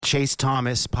Chase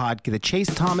Thomas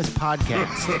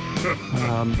podcast.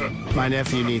 My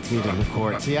nephew needs me to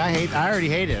record. See, I already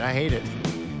hate it. I hate it.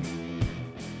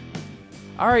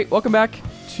 All right, welcome back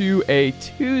to a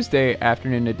Tuesday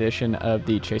afternoon edition of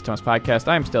the Chase Thomas podcast.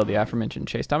 I am still the aforementioned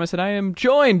Chase Thomas, and I am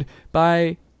joined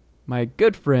by my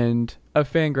good friend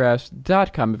of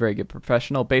Fangraphs.com, a very good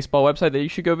professional baseball website that you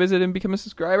should go visit and become a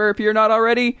subscriber if you're not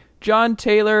already, John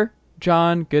Tayler.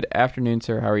 John, good afternoon,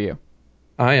 sir. How are you?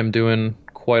 I am doing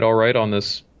quite all right on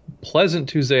this pleasant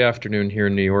Tuesday afternoon here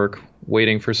in New York,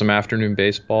 waiting for some afternoon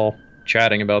baseball,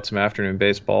 chatting about some afternoon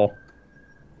baseball.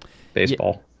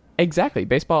 Baseball. Yeah. Exactly.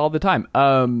 Baseball all the time.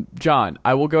 John,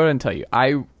 I will go ahead and tell you,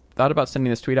 I thought about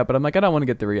sending this tweet out, but I'm like, I don't want to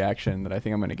get the reaction that I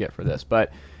think I'm going to get for this.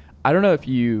 But I don't know if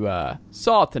you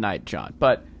saw it tonight, John,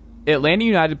 but Atlanta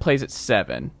United plays at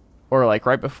 7, or like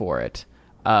right before it.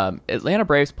 Atlanta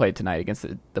Braves played tonight against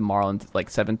the Marlins at like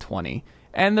 7:20.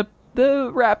 And the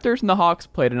Raptors and the Hawks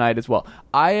play tonight as well.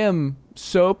 I am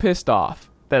so pissed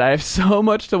off that I have so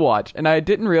much to watch. And I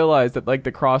didn't realize that like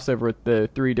the crossover with the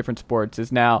 3 different sports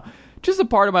is now just a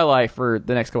part of my life for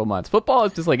the next couple months. Football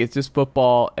is just like, it's just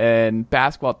football, and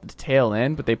basketball at the tail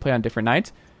end, but they play on different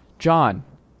nights. John,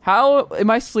 how am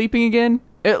I sleeping again?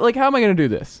 How am I going to do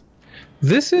this?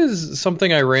 This is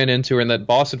something I ran into, and that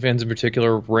Boston fans in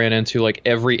particular ran into like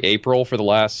every April for the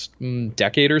last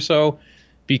decade or so,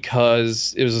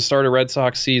 because it was the start of Red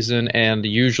Sox season and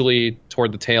usually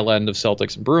toward the tail end of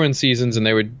Celtics and Bruins seasons, and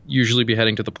they would usually be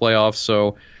heading to the playoffs.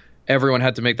 So everyone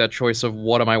had to make that choice of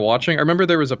what am I watching. I remember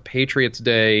there was a Patriots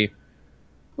Day,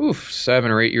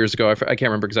 7 or 8 years ago. I can't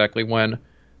remember exactly when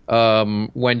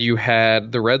you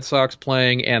had the Red Sox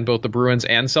playing and both the Bruins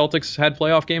and Celtics had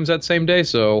playoff games that same day.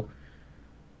 So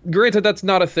granted, that's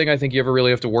not a thing I think you ever really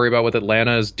have to worry about with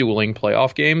Atlanta, is dueling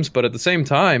playoff games. But at the same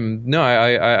time, no,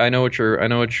 I know what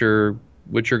you're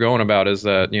going about, is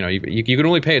that, you know, you can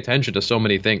only pay attention to so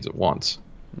many things at once.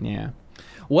 Yeah.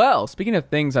 Well, speaking of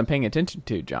things I'm paying attention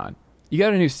to, John, you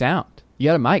got a new sound. You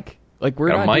got a mic. Like, we're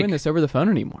not doing this over the phone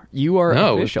anymore. You are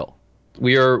official.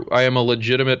 I am a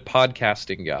legitimate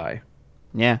podcasting guy.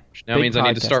 Yeah. Which now means I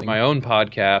need to start my own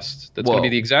podcast that's going to be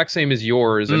the exact same as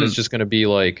yours, and it's just going to be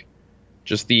like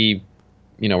just the,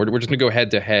 you know, we're just going to go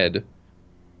head to head.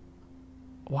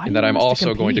 Why? And that I'm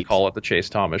also going to call it the Chase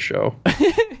Thomas Show. That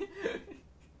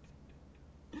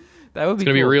would be It's going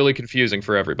to be really confusing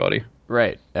for everybody.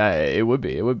 Right. It would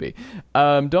be.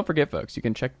 Don't forget, folks, you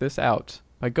can check this out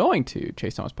by going to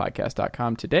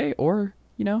chasethomaspodcast.com today, or,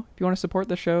 you know, if you want to support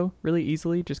the show really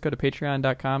easily, just go to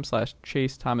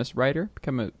patreon.com/chasethomaswriter,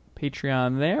 become a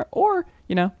Patreon there, or,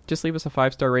 you know, just leave us a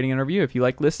 5-star rating and review if you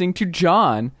like listening to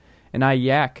John and I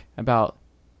yak about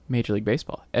Major League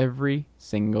Baseball every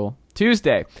single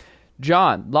Tuesday.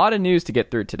 John, a lot of news to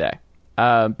get through today.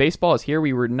 Baseball is here.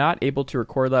 We were not able to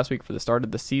record last week for the start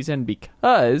of the season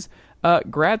because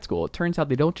grad school. It turns out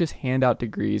they don't just hand out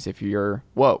degrees if you're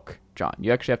woke, John.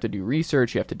 You actually have to do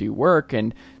research. You have to do work.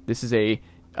 And this is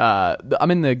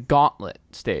I'm in the gauntlet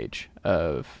stage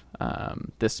of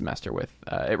this semester with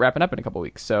it wrapping up in a couple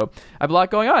weeks. So I have a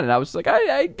lot going on. And I was like,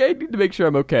 I need to make sure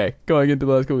I'm okay going into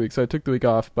the last couple weeks. So I took the week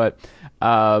off. But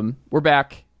we're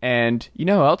back. And you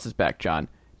know who else is back, John?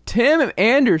 Tim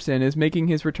Anderson is making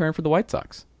his return for the White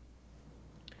Sox.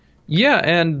 Yeah,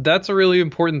 and that's a really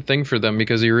important thing for them,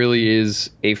 because he really is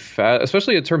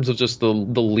especially in terms of just the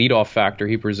leadoff factor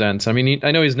he presents. I mean,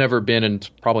 I know he's never been, and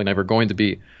probably never going to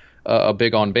be, a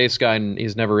big on-base guy, and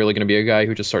he's never really going to be a guy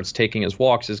who just starts taking his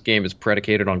walks. His game is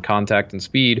predicated on contact and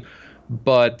speed,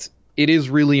 but it is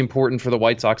really important for the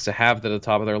White Sox to have that at the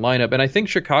top of their lineup. And I think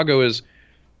Chicago is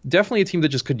definitely a team that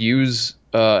just could use,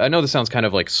 I know this sounds kind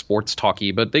of like sports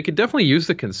talky, but they could definitely use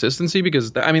the consistency,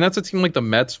 because, I mean, that's a team like the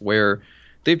Mets where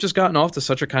they've just gotten off to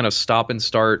such a kind of stop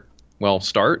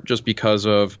just because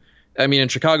of, I mean, in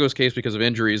Chicago's case, because of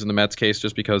injuries, in the Mets case,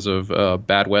 just because of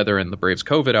bad weather and the Braves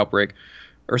COVID outbreak.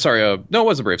 Or sorry, no, it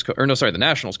wasn't Braves, the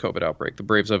Nationals COVID outbreak. The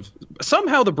Braves have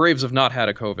not had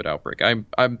a COVID outbreak. I'm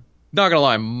not going to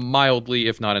lie, I'm mildly,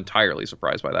 if not entirely,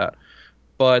 surprised by that.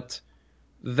 But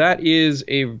that is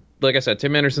like I said,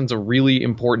 Tim Anderson's a really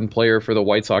important player for the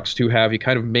White Sox to have. He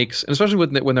kind of makes, and especially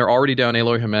when they're already down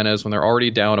Eloy Jimenez, when they're already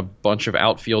down a bunch of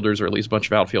outfielders, or at least a bunch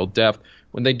of outfield depth,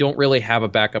 when they don't really have a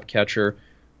backup catcher,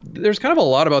 there's kind of a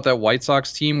lot about that White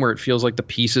Sox team where it feels like the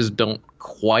pieces don't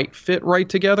quite fit right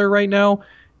together right now.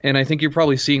 And I think you're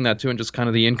probably seeing that too in just kind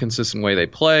of the inconsistent way they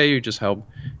play, just how,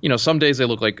 you know, some days they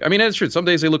look like, I mean, it's true, some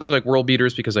days they look like world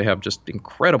beaters because they have just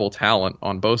incredible talent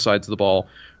on both sides of the ball,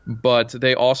 but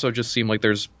they also just seem like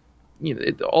there's, you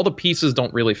know, all the pieces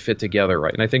don't really fit together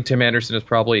right. And I think Tim Anderson is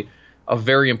probably a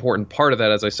very important part of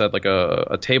that, as I said, like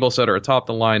a table setter atop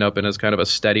the lineup, and as kind of a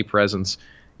steady presence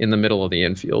in the middle of the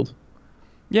infield.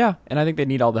 Yeah, and I think they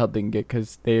need all the help they can get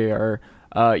because they are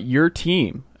your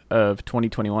team of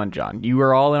 2021, John. You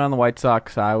were all in on the White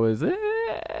Sox. I was,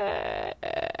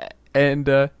 and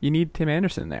you need Tim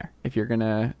Anderson there if you're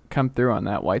gonna come through on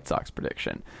that White Sox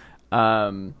prediction.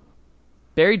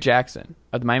 Barry Jackson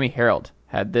of the Miami Herald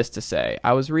had this to say.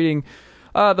 I was reading.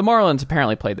 The Marlins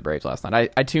apparently played the Braves last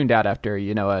night. I tuned out after, a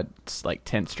 10th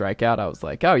strikeout. I was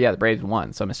like, oh, yeah, the Braves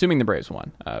won. So I'm assuming the Braves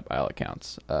won, by all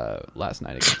accounts, last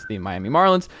night against the Miami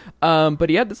Marlins. But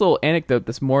he had this little anecdote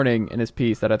this morning in his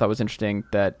piece that I thought was interesting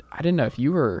that I didn't know if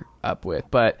you were up with.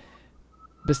 But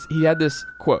he had this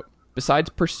quote. Besides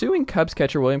pursuing Cubs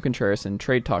catcher William Contreras in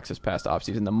trade talks this past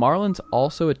offseason, the Marlins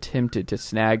also attempted to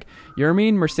snag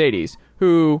Yermin Mercedes,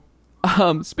 who,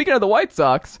 speaking of the White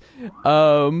Sox,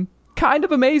 kind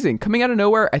of amazing. Coming out of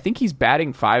nowhere, I think he's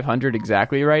batting 500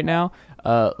 exactly right now.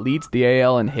 Leads the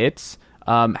AL in hits.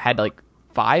 Had like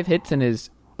 5 hits in his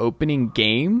opening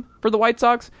game for the White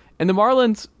Sox. And the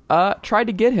Marlins tried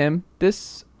to get him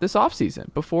this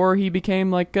offseason before he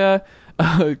became like a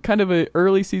kind of an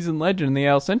early season legend in the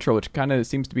AL Central, which kind of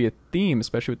seems to be a theme,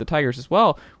 especially with the Tigers as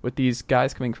well, with these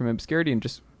guys coming from obscurity and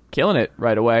just killing it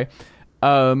right away.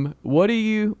 What do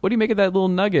you make of that little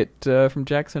nugget from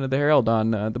Jackson of the Herald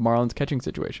on the Marlins catching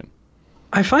situation?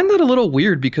 I find that a little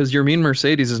weird because Yermin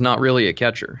Mercedes is not really a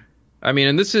catcher. I mean,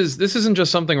 and this isn't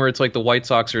just something where it's like the White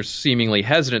Sox are seemingly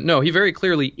hesitant. No, he very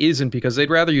clearly isn't because they'd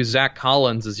rather use Zach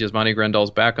Collins as Yasmani Grandal's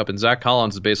backup, and Zach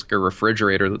Collins is basically a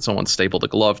refrigerator that someone stapled a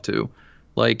glove to.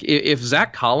 Like, if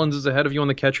Zach Collins is ahead of you on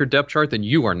the catcher depth chart, then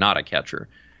you are not a catcher.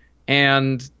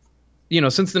 And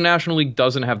since the National League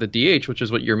doesn't have the DH, which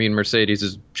is what Yermin Mercedes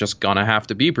is just going to have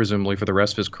to be, presumably, for the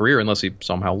rest of his career, unless he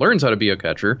somehow learns how to be a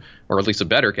catcher, or at least a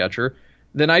better catcher,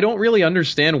 then I don't really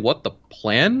understand what the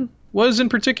plan was in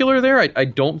particular there. I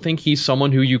don't think he's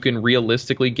someone who you can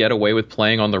realistically get away with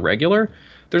playing on the regular.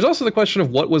 There's also the question of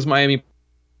what was Miami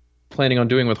planning on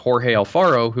doing with Jorge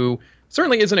Alfaro, who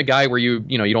certainly isn't a guy where you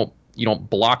don't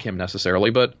block him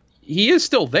necessarily, but he is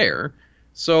still there.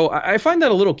 So I find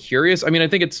that a little curious. I mean, I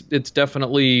think it's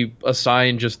definitely a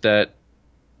sign just that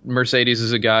Mercedes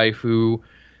is a guy who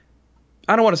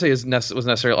I don't want to say was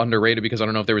necessarily underrated because I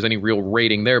don't know if there was any real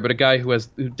rating there, but a guy who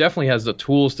definitely has the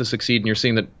tools to succeed. And you're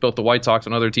seeing that both the White Sox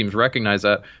and other teams recognize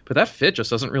that. But that fit just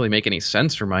doesn't really make any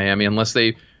sense for Miami unless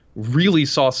they really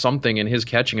saw something in his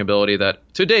catching ability that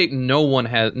to date no one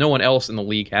else in the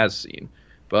league has seen.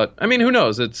 But I mean, who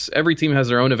knows? Every team has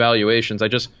their own evaluations.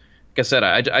 Like I said,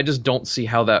 I just don't see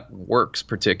how that works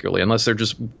particularly unless they're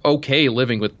just okay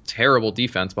living with terrible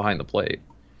defense behind the plate.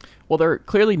 Well, they're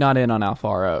clearly not in on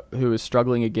Alfaro, who is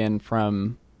struggling again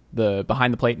from the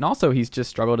behind the plate, and also he's just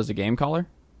struggled as a game caller,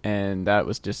 and that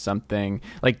was just something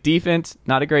like defense,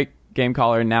 not a great game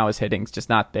caller, and now his hitting's just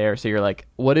not there. So you're like,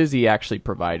 what is he actually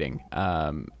providing?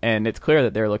 And it's clear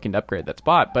that they're looking to upgrade that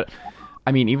spot, but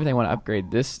I mean, even if they want to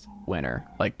upgrade this winner,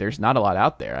 like there's not a lot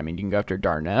out there. I mean, you can go after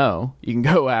Darno, you can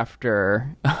go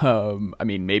after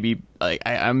maybe like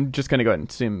I'm just gonna go ahead and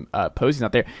assume Posey's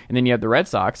not there, and then you have the Red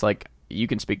Sox. Like, you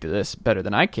can speak to this better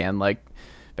than I can. Like,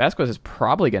 Vasquez is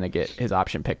probably gonna get his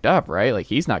option picked up, right? Like,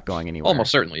 he's not going anywhere.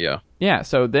 Almost certainly, yeah.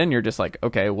 So then you're just like,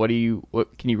 okay, what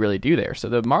can you really do there? So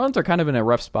the Marlins are kind of in a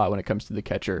rough spot when it comes to the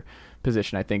catcher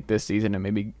position, I think, this season, and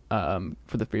maybe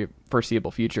for the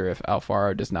foreseeable future if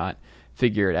Alfaro does not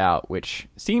figure it out, which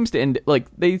seems to end, like,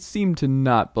 they seem to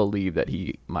not believe that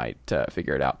he might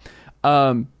figure it out.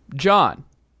 John,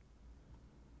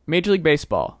 Major League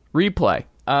Baseball replay.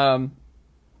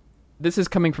 This is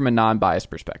coming from a non-biased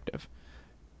perspective.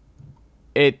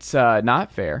 It's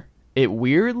not fair. It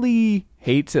weirdly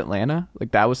hates Atlanta.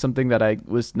 Like, that was something that I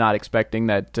was not expecting,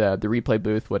 that the replay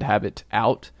booth would have it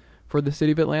out for the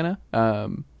city of Atlanta.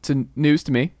 It's news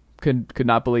to me. Could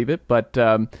not believe it. But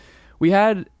we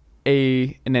had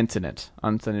an incident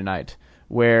on Sunday night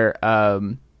where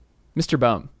Mr.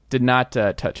 Bohm did not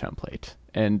touch home plate,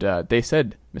 and they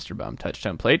said Mr. Bohm touched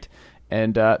home plate,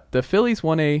 and the Phillies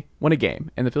won a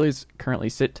game, and the Phillies currently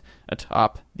sit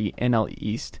atop the NL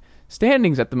East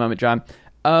standings at the moment. John,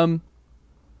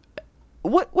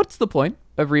 what's the point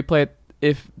of replay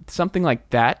if something like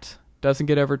that doesn't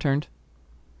get overturned?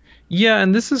 Yeah,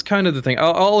 and this is kind of the thing.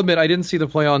 I'll admit I didn't see the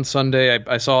play on Sunday.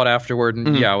 I saw it afterward,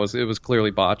 and yeah, it was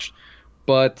clearly botched.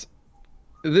 But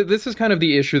this is kind of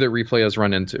the issue that replay has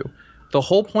run into. The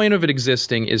whole point of it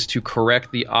existing is to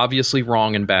correct the obviously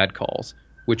wrong and bad calls,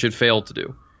 which it failed to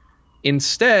do.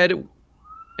 Instead,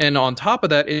 and on top of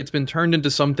that, it's been turned into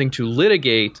something to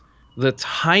litigate the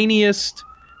tiniest,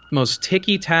 most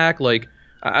ticky-tack, like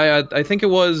I think it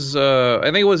was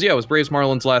it was Braves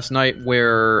Marlins last night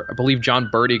where I believe John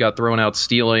Birdie got thrown out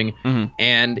stealing,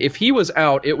 and if he was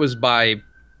out, it was by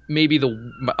maybe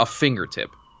a fingertip.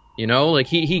 You know, like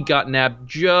he got nabbed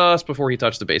just before he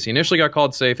touched the base. He initially got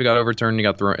called safe, he got overturned, he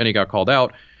got thrown, and he got called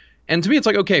out. And to me, it's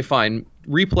like, okay, fine,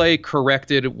 replay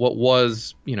corrected what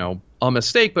was, you know, a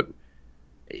mistake, but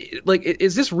like,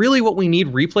 is this really what we need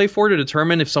replay for, to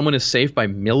determine if someone is safe by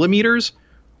millimeters?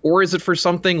 Or is it for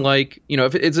something like, you know,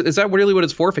 is that really what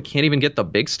it's for if it can't even get the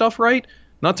big stuff right?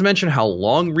 Not to mention how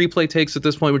long replay takes at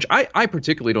this point, which I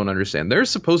particularly don't understand.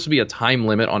 There's supposed to be a time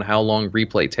limit on how long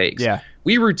replay takes. Yeah.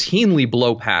 We routinely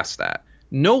blow past that.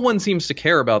 No one seems to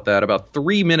care about that, about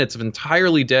 3 minutes of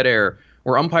entirely dead air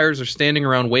where umpires are standing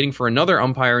around waiting for another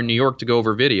umpire in New York to go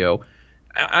over video.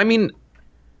 I mean,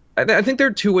 I think there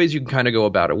are two ways you can kind of go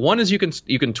about it. One is you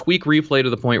can tweak replay to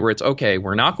the point where it's, okay,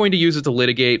 we're not going to use it to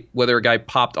litigate whether a guy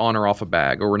popped on or off a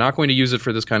bag, or we're not going to use it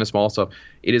for this kind of small stuff.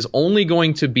 It is only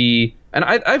going to be, and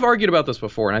I've argued about this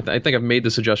before, and I think I've made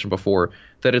the suggestion before,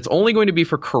 that it's only going to be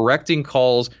for correcting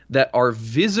calls that are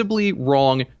visibly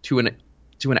wrong to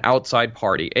an outside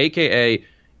party, aka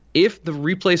if the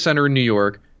replay center in New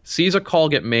York sees a call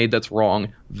get made that's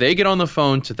wrong, they get on the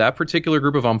phone to that particular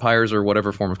group of umpires or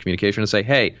whatever form of communication and say,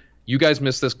 hey, you guys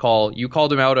missed this call. You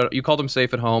called him out. You called him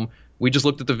safe at home. We just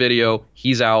looked at the video.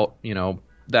 He's out. You know,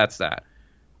 that's that.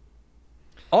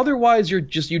 Otherwise, you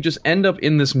just end up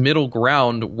in this middle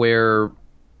ground where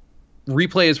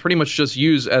replay is pretty much just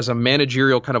used as a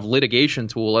managerial kind of litigation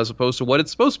tool as opposed to what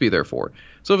it's supposed to be there for.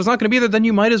 So if it's not going to be there, then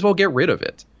you might as well get rid of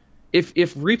it. If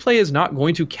replay is not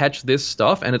going to catch this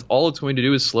stuff and all it's going to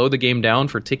do is slow the game down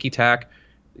for ticky-tack,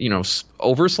 you know,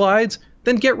 overslides,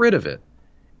 then get rid of it.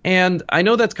 And I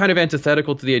know that's kind of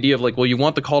antithetical to the idea of like, well, you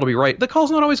want the call to be right. The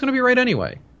call's not always going to be right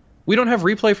anyway. We don't have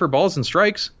replay for balls and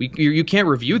strikes. You can't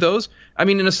review those. I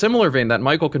mean, in a similar vein, that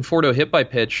Michael Conforto hit by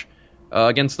pitch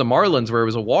against the Marlins where it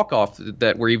was a walk-off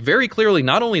where he very clearly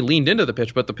not only leaned into the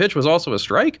pitch, but the pitch was also a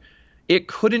strike. It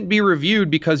couldn't be reviewed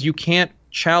because you can't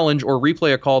challenge or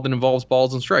replay a call that involves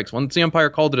balls and strikes. Once the umpire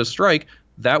called it a strike,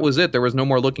 that was it. There was no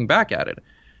more looking back at it.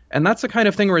 And that's the kind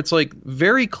of thing where it's like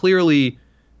very clearly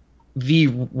the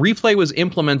replay was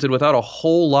implemented without a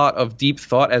whole lot of deep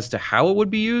thought as to how it would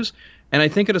be used. And I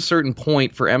think at a certain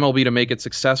point for MLB to make it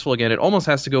successful again, it almost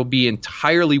has to go be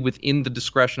entirely within the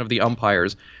discretion of the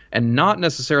umpires and not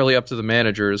necessarily up to the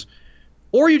managers.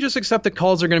 Or you just accept that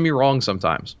calls are going to be wrong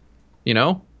sometimes, you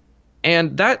know?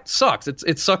 And that sucks.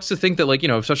 It sucks to think that, like, you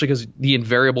know, especially because the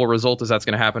invariable result is that's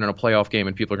going to happen in a playoff game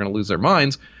and people are going to lose their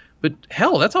minds. But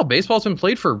hell, that's how baseball's been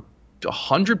played for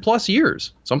 100+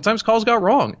 years. Sometimes calls got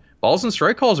wrong. Balls and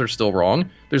strike calls are still wrong.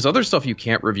 There's other stuff you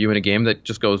can't review in a game that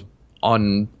just goes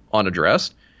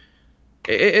unaddressed.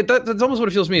 That's almost what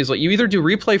it feels to me. Is like you either do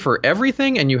replay for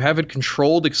everything and you have it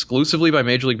controlled exclusively by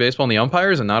Major League Baseball and the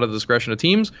umpires and not at the discretion of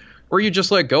teams, or you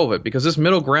just let go of it. Because this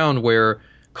middle ground where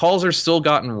calls are still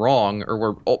gotten wrong, or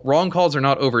where wrong calls are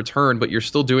not overturned, but you're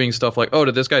still doing stuff like, oh,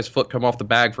 did this guy's foot come off the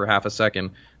bag for half a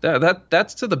second?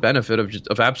 That's to the benefit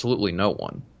of absolutely no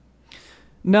one.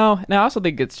 No, and I also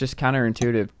think it's just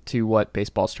counterintuitive to what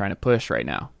baseball's trying to push right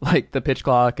now. Like the pitch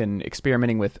clock and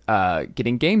experimenting with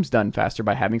getting games done faster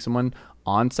by having someone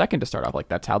on second to start off. Like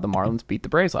that's how the Marlins beat the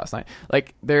Braves last night.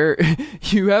 Like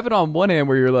you have it on one hand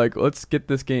where you're like, let's get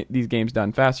these games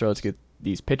done faster. Let's get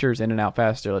these pitchers in and out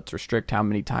faster. Let's restrict how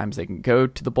many times they can go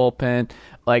to the bullpen.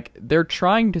 Like they're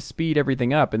trying to speed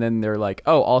everything up, and then they're like,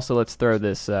 oh, also let's throw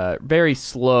this very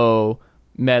slow,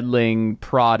 meddling,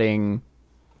 prodding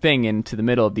thing into the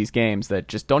middle of these games that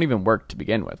just don't even work to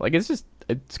begin with. Like it's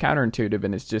counterintuitive,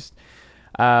 and it's just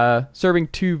serving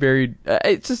two very.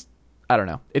 It's just, I don't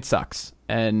know. It sucks,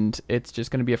 and it's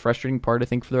just going to be a frustrating part, I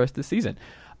think, for the rest of the season.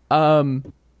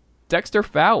 Dexter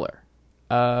Fowler.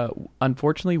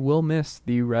 Unfortunately will miss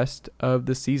the rest of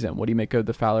the season. What do you make of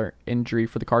the Fowler injury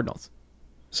for the Cardinals?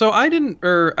 So I didn't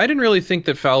really think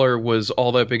that Fowler was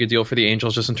all that big a deal for the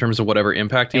Angels, just in terms of whatever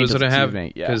impact he was going to have,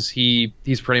 because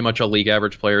he's pretty much a league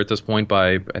average player at this point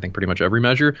by, I think, pretty much every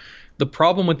measure. The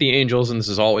problem with the Angels, and this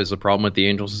is always the problem with the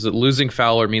Angels, is that losing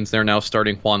Fowler means they're now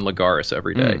starting Juan Lagares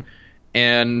every day.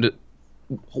 And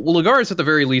Lagares, at the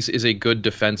very least, is a good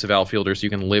defensive outfielder, so you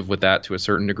can live with that to a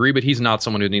certain degree, but he's not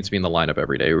someone who needs to be in the lineup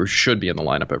every day, or should be in the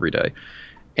lineup every day.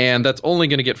 And that's only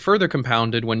going to get further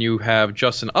compounded when you have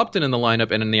Justin Upton in the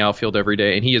lineup and in the outfield every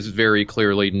day, and he is very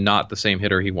clearly not the same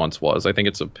hitter he once was. I think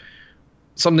it's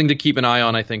something to keep an eye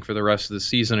on, I think, for the rest of the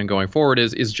season and going forward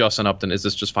is Justin Upton, is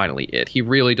this just finally it? He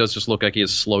really does just look like he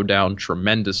has slowed down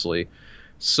tremendously.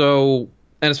 So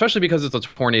and especially because it's a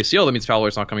torn ACL, that means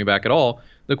Fowler's not coming back at all.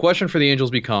 The question for the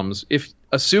Angels becomes, if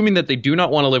assuming that they do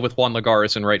not want to live with Juan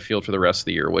Lagares in right field for the rest of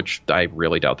the year, which I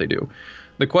really doubt they do,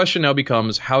 the question now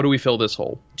becomes, how do we fill this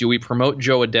hole? Do we promote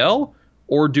Joe Adell,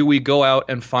 or do we go out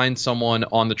and find someone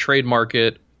on the trade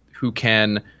market who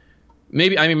can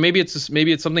maybe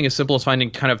it's something as simple as finding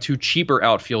kind of two cheaper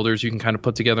outfielders you can kind of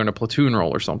put together in a platoon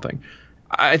role or something.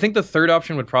 I think the third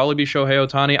option would probably be Shohei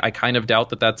Ohtani. I kind of doubt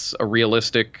that that's a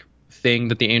realistic thing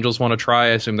that the Angels want to try. I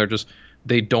assume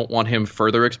they don't want him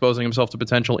further exposing himself to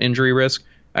potential injury risk.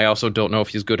 I also don't know if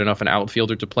he's good enough an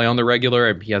outfielder to play on the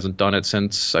regular. He hasn't done it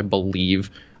since, I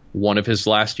believe, one of his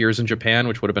last years in Japan,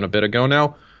 which would have been a bit ago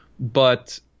now.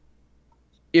 But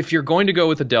if you're going to go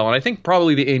with Adell, and I think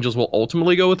probably the Angels will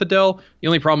ultimately go with Adell, the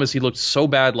only problem is he looked so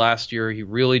bad last year. He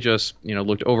really just,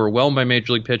 looked overwhelmed by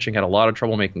Major League pitching, had a lot of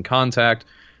trouble making contact.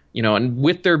 And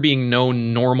with there being no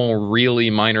normal, really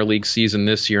minor league season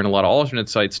this year and a lot of alternate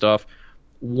site stuff,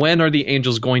 when are the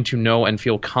Angels going to know and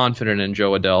feel confident in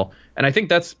Joe Adell? And I think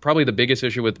that's probably the biggest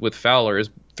issue with Fowler is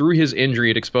through his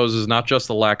injury, it exposes not just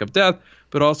the lack of depth,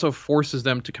 but also forces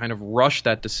them to kind of rush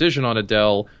that decision on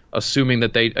Adell, assuming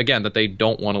that they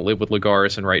don't want to live with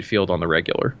Lagares in right field on the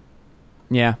regular.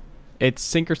 Yeah, it's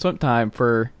sink or swim time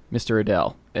for Mr.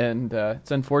 Adell, and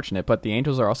it's unfortunate. But the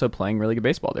Angels are also playing really good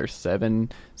baseball. They're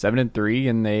 7-3,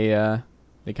 and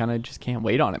they kind of just can't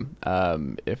wait on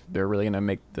him if they're really going to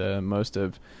make the most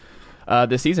of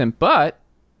this season. But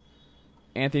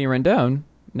Anthony Rendon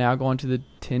now going to the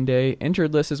 10-day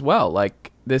injured list as well.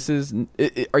 Like,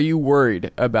 are you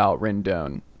worried about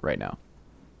Rendon right now?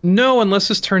 No, unless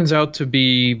this turns out to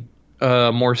be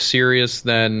more serious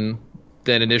than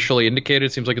initially indicated.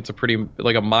 It seems like it's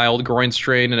a mild groin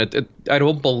strain, and I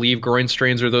don't believe groin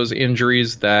strains are those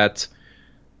injuries that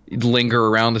linger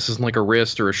around. This isn't like a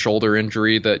wrist or a shoulder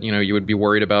injury that you would be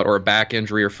worried about, or a back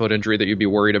injury or foot injury that you'd be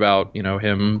worried about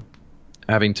him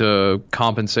having to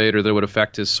compensate, or that would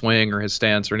affect his swing or his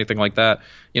stance or anything like that.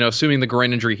 Assuming the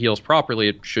groin injury heals properly,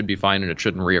 it should be fine and it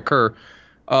shouldn't reoccur.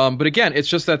 But again, it's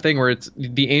just that thing where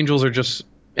the Angels are just,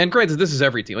 and granted, this is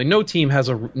every team. Like no team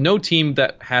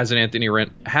that has an Anthony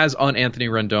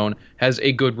Rendon has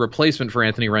a good replacement for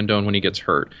Anthony Rendon when he gets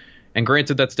hurt. And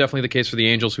granted, that's definitely the case for the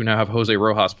Angels, who now have Jose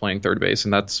Rojas playing third base,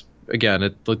 and that's,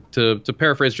 again, to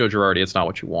paraphrase Joe Girardi, it's not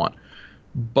what you want.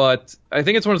 But I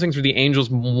think it's one of the things where the Angels,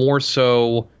 more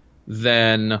so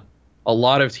than a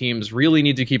lot of teams, really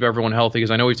need to keep everyone healthy,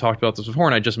 because I know we've talked about this before,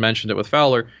 and I just mentioned it with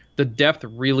Fowler. The depth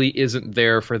really isn't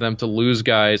there for them to lose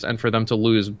guys, and for them to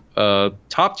lose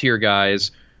top-tier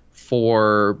guys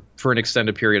for an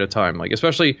extended period of time. Like,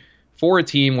 especially for a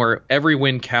team where every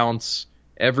win counts,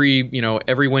 every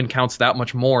win counts that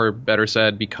much more, better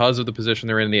said, because of the position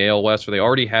they're in the AL West, where they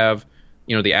already have,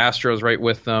 the Astros right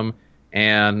with them,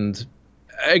 and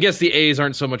I guess the A's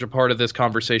aren't so much a part of this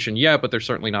conversation yet, but they're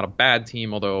certainly not a bad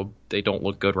team, although they don't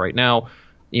look good right now.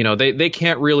 They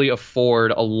can't really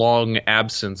afford a long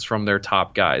absence from their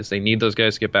top guys. They need those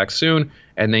guys to get back soon,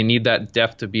 and they need that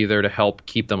depth to be there to help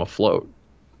keep them afloat.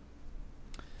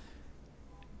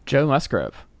 Joe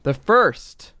Musgrove, the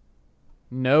first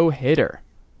no-hitter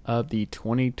of the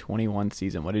 2021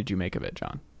 season. What did you make of it,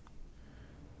 John?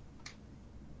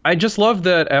 I just love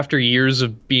that after years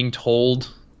of being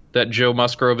told that Joe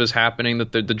Musgrove is happening,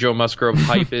 that the Joe Musgrove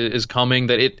hype is coming,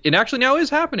 that it actually now is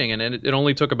happening, and it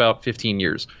only took about 15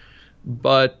 years.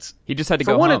 But he just had to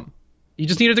go home. He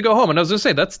just needed to go home. And I was going to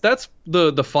say, that's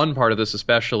the fun part of this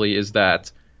especially, is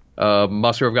that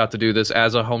Musgrove got to do this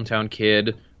as a hometown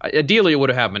kid. Ideally, it would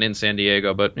have happened in San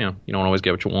Diego, but you don't always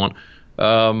get what you want.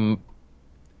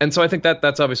 And so I think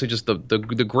that's obviously just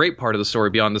the great part of the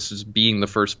story, beyond this is being the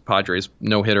first Padres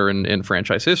no-hitter in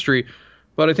franchise history.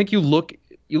 But I think you look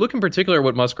in particular at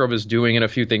what Musgrove is doing, and a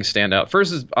few things stand out.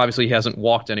 First is obviously he hasn't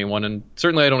walked anyone, and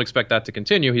certainly I don't expect that to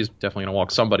continue. He's definitely going to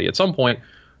walk somebody at some point.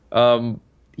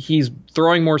 He's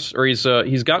throwing more, or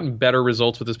he's gotten better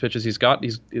results with his pitches.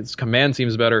 His command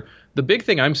seems better. The big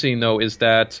thing I'm seeing though is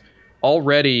that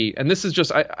already, and this is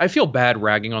just, I feel bad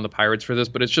ragging on the Pirates for this,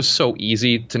 but it's just so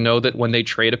easy to know that when they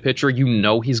trade a pitcher,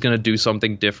 he's going to do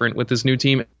something different with this new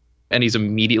team, and he's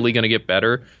immediately going to get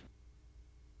better.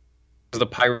 The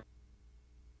Pirates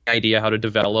idea how to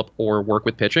develop or work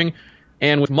with pitching.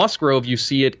 And with Musgrove, you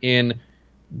see it in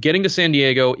getting to San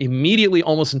Diego, immediately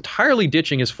almost entirely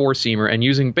ditching his four-seamer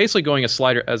and basically going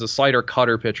as a slider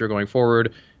cutter pitcher going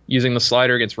forward, using the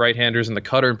slider against right-handers and the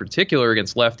cutter in particular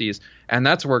against lefties. And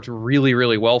that's worked really,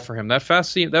 really well for him. That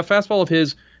fastball of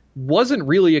his wasn't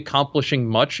really accomplishing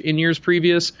much in years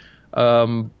previous.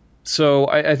 So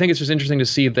I think it's just interesting to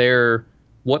see there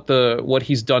what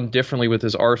he's done differently with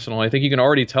his arsenal. I think you can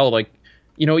already tell,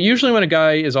 usually when a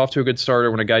guy is off to a good start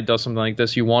or when a guy does something like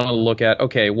this, you want to look at,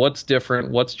 okay, what's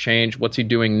different, what's changed, what's he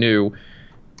doing new?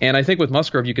 And I think with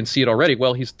Musgrove, you can see it already.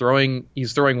 Well, he's throwing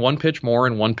one pitch more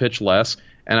and one pitch less,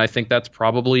 and I think that's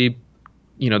probably,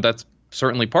 that's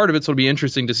certainly part of it. So it'll be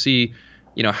interesting to see,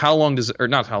 not how long does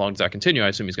that continue? I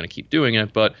assume he's going to keep doing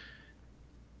it, but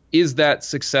is that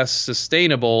success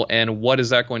sustainable, and what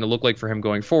is that going to look like for him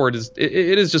going forward?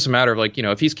 It is just a matter of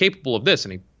if he's capable of this,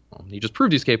 and he just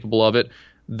proved he's capable of it,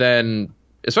 then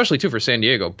especially too for San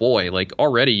Diego, boy,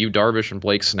 already Yu Darvish and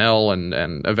Blake Snell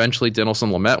and eventually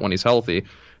Dinelson Lamet when he's healthy.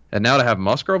 And now to have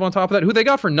Musgrove on top of that, who they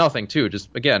got for nothing, too.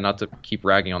 Just, again, not to keep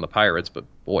ragging on the Pirates, but,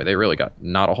 boy, they really got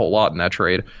not a whole lot in that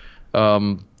trade.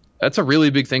 That's a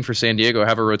really big thing for San Diego,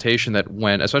 have a rotation that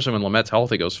especially when Lamet's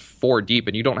healthy, goes 4 deep,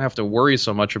 and you don't have to worry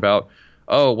so much about,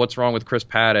 what's wrong with Chris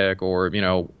Paddock, or,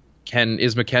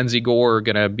 is Mackenzie Gore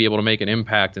going to be able to make an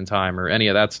impact in time, or any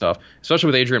of that stuff, especially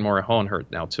with Adrian Morejon hurt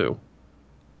now, too.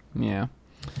 Yeah.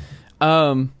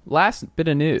 Last bit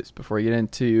of news before we get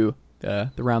into the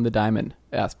Round the Diamond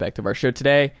aspect of our show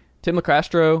today. Tim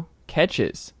LaCastro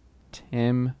catches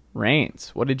Tim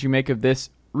Raines. What did you make of this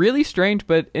really strange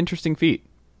but interesting feat?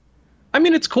 I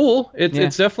mean, it's cool.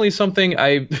 It's definitely something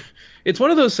it's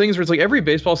one of those things where it's every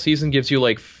baseball season gives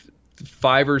you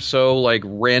 5 or so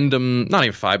random, not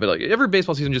even 5, but every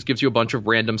baseball season just gives you a bunch of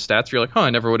random stats. You're I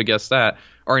never would have guessed that,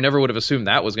 or I never would have assumed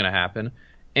that was going to happen.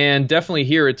 And definitely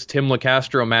here it's Tim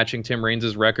LaCastro matching Tim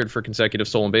Raines' record for consecutive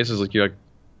stolen bases. You're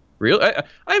really?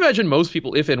 I imagine most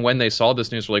people, if and when they saw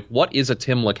this news, were what is a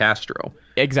Tim LaCastro?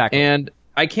 Exactly. And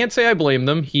I can't say I blame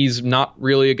them. He's not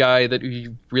really a guy that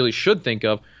you really should think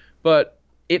of, but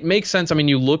it makes sense. I mean,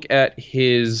 you look at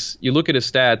his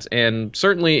stats, and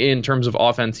certainly in terms of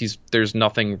offense, there's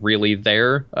nothing really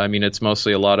there. I mean, it's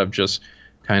mostly a lot of just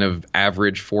kind of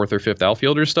average 4th or 5th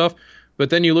outfielder stuff. But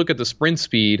then you look at the sprint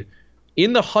speed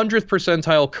in the 100th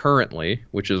percentile currently,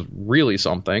 which is really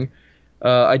something.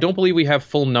 I don't believe we have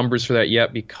full numbers for that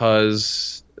yet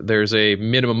because there's a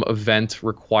minimum event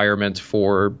requirement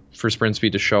for sprint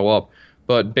speed to show up.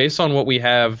 But based on what we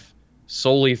have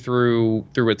solely through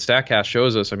what StatCast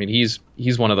shows us, I mean, he's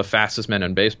one of the fastest men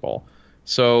in baseball.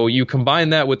 So you combine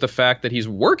that with the fact that he's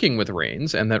working with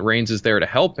Raines and that Raines is there to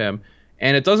help him,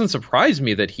 and it doesn't surprise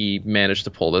me that he managed to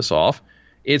pull this off.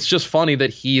 It's just funny that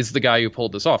he's the guy who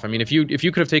pulled this off. I mean, if you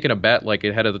could have taken a bet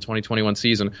ahead of the 2021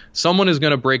 season, someone is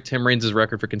going to break Tim Raines'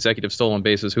 record for consecutive stolen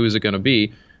bases. Who is it going to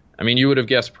be? I mean, you would have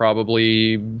guessed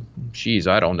probably,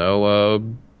 I don't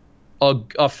know,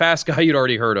 a fast guy you'd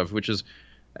already heard of, which is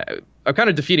I'm kind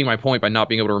of defeating my point by not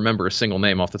being able to remember a single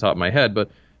name off the top of my head.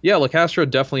 But yeah, LaCastro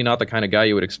definitely not the kind of guy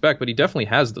you would expect, but he definitely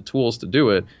has the tools to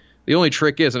do it. The only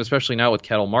trick is, and especially now with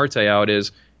Ketel Marte out,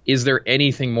 is there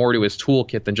anything more to his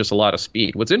toolkit than just a lot of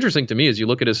speed? What's interesting to me is you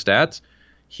look at his stats,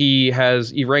 he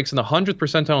ranks in the 100th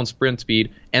percentile in sprint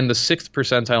speed and the 6th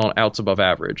percentile in outs above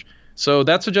average. So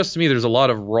that suggests to me there's a lot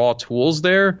of raw tools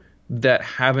there that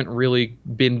haven't really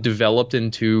been developed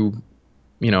into,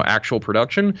 actual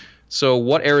production. So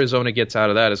what Arizona gets out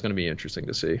of that is going to be interesting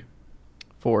to see.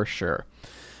 For sure.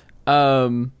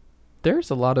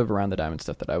 There's a lot of Around the Diamond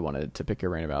stuff that I wanted to pick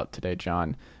your brain about today,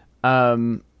 John.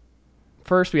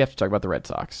 First, we have to talk about the Red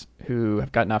Sox, who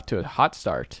have gotten off to a hot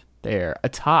start. They're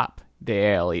atop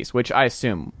the AL East, which I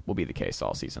assume will be the case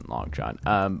all season long,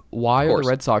 John. Why are the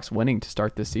Red Sox winning to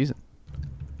start this season?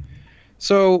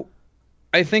 So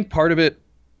I think part of it,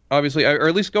 obviously, or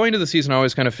at least going to the season, I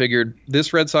always kind of figured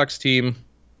this Red Sox team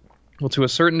will to a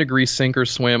certain degree sink or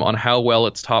swim on how well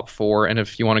its top 4, and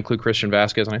if you want to include Christian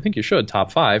Vasquez, and I think you should,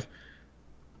 top 5,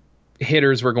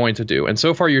 hitters were going to do. And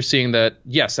so far you're seeing that,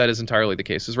 yes, that is entirely the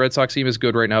case. This Red Sox team is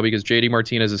good right now because JD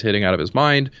Martinez is hitting out of his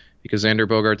mind, because Xander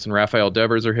Bogaerts and Rafael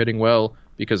Devers are hitting well,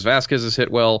 because Vasquez has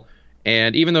hit well,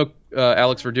 and even though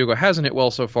Alex Verdugo hasn't hit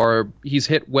well so far, he's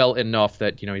hit well enough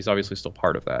that he's obviously still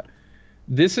part of that.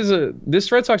 This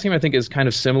Red Sox team, I think, is kind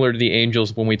of similar to the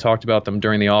Angels when we talked about them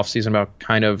during the offseason about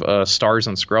kind of a stars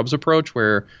and scrubs approach,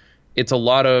 where it's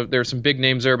there's some big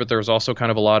names there, but there's also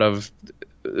kind of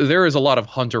there is a lot of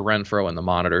Hunter Renfroe in the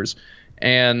monitors.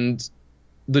 And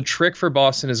the trick for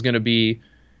Boston is going to be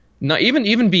not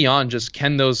even beyond just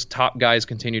can those top guys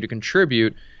continue to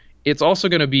contribute. It's also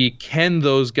going to be can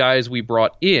those guys we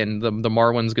brought in, the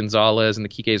Marwins Gonzalez and the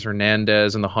Kikes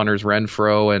Hernandez and the Hunters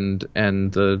Renfroe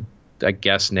and the, I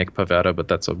guess, Nick Pivetta, but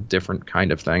that's a different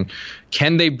kind of thing.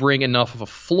 Can they bring enough of a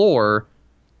floor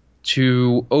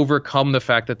to overcome the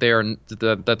fact that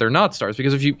they're not stars?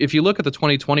 Because if you look at the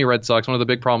 2020 Red Sox, one of the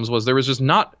big problems was there was just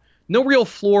no real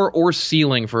floor or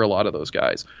ceiling for a lot of those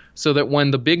guys. So that when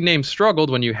the big names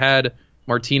struggled, when you had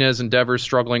Martinez and Devers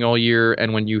struggling all year,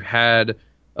 and when you had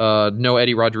no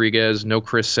Eddie Rodriguez, no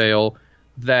Chris Sale,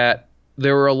 that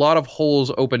there were a lot of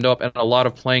holes opened up and a lot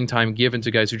of playing time given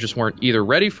to guys who just weren't either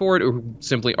ready for it or who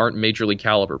simply aren't major league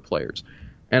caliber players.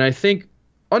 And I think,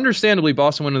 understandably,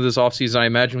 Boston went into this offseason, I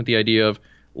imagine, with the idea of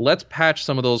let's patch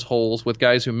some of those holes with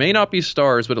guys who may not be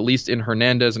stars, but at least in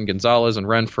Hernandez and Gonzalez and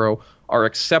Renfroe are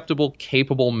acceptable,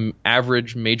 capable,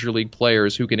 average major league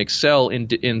players who can excel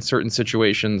in certain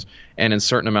situations and in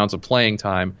certain amounts of playing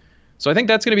time. So I think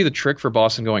that's going to be the trick for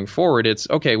Boston going forward. It's,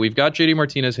 okay, we've got JD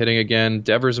Martinez hitting again.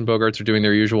 Devers and Bogarts are doing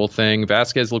their usual thing.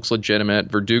 Vasquez looks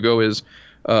legitimate. Verdugo is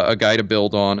a guy to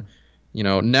build on.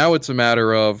 Now it's a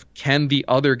matter of, can the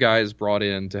other guys brought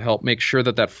in to help make sure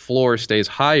that floor stays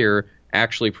higher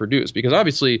actually produce? Because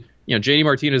obviously, JD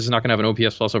Martinez is not going to have an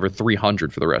OPS plus over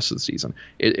 300 for the rest of the season.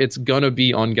 It's going to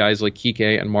be on guys like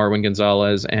Kike and Marwin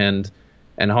Gonzalez and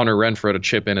Hunter Renfroe to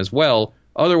chip in as well.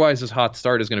 Otherwise, his hot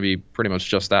start is going to be pretty much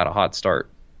just that, a hot start.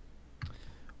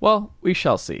 Well, we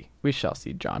shall see. We shall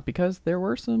see, John, because there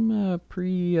were some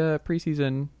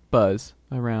preseason buzz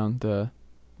around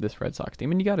this Red Sox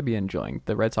team, and you got to be enjoying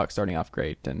the Red Sox starting off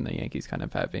great and the Yankees kind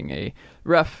of having a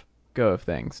rough go of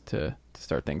things to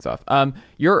start things off.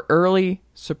 Your early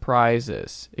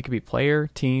surprises, it could be player,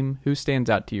 team, who stands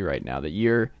out to you right now that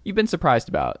you've been surprised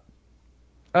about?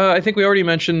 I think we already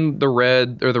mentioned the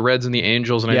Reds and the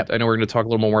Angels, and yep. I know we're going to talk a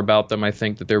little more about them. I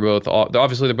think that they're both off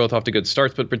to good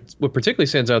starts, but what particularly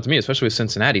stands out to me, especially with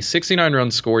Cincinnati, 69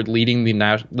 runs scored, leading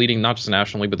not just the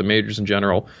National League but the majors in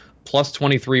general, plus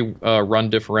 23 run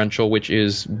differential, which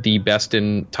is the best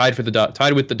tied with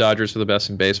the Dodgers for the best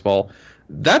in baseball.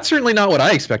 That's certainly not what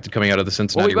I expected coming out of the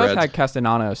Cincinnati Reds. Well, we both had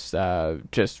Castellanos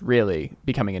just really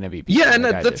becoming an MVP. Yeah, and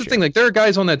that's the thing. Like, there are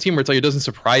guys on that team where it's like, it doesn't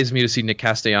surprise me to see Nick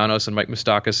Castellanos and Mike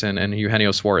Moustakas and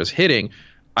Eugenio Suarez hitting.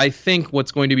 I think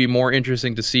what's going to be more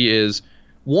interesting to see is,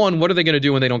 one, what are they going to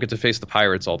do when they don't get to face the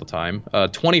Pirates all the time?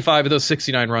 25 of those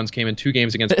 69 runs came in 2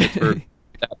 games against Pittsburgh.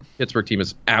 That Pittsburgh team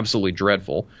is absolutely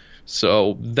dreadful.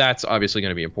 So that's obviously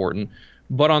going to be important.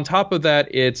 But on top of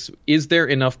that, is there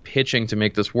enough pitching to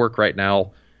make this work right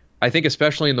now? I think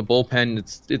especially in the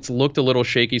bullpen, it's looked a little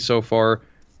shaky so far.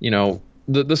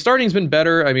 The starting's been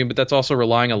better, but that's also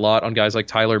relying a lot on guys like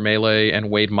Tyler Mahle and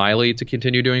Wade Miley to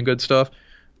continue doing good stuff.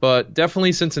 But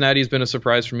definitely Cincinnati's been a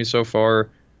surprise for me so far.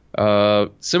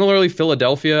 Similarly,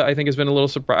 Philadelphia, I think, has been a little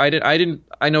surprise.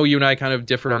 I know you and I kind of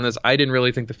differed on this. I didn't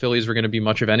really think the Phillies were going to be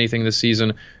much of anything this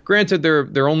season. Granted,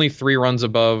 they're only 3 runs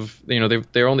above. They've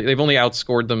only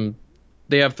outscored them.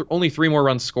 They have only 3 more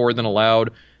runs scored than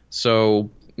allowed. So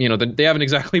they haven't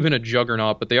exactly been a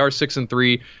juggernaut, but they are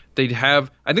 6-3.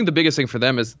 I think the biggest thing for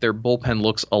them is their bullpen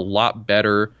looks a lot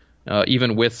better,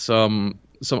 even with a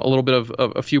little bit of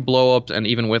a few blow-ups, and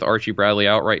even with Archie Bradley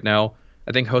out right now.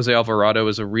 I think Jose Alvarado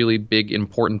is a really big,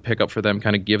 important pickup for them,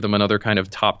 kind of give them another kind of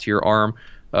top-tier arm.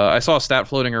 I saw a stat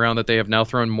floating around that they have now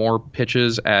thrown more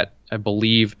pitches at, I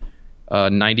believe,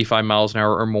 95 miles an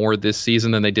hour or more this season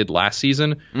than they did last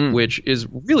season, which is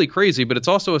really crazy, but it's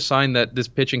also a sign that this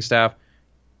pitching staff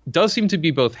does seem to be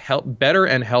both better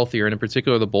and healthier, and in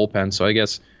particular the bullpen. So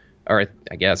I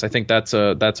think that's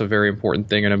a very important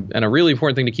thing, and a really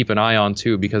important thing to keep an eye on,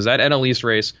 too, because that NL East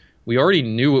race, we already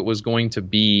knew it was going to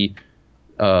be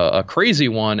a crazy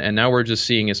one, and now we're just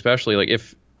seeing, especially like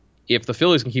if the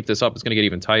Phillies can keep this up, it's going to get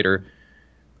even tighter.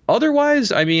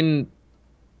 Otherwise, I don't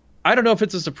know if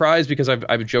it's a surprise, because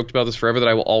I've joked about this forever that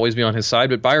I will always be on his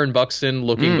side, but Byron Buxton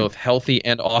looking both healthy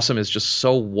and awesome is just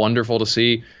so wonderful to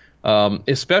see,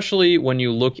 especially when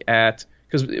you look at,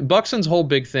 because Buxton's whole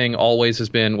big thing always has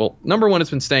been, well, number one,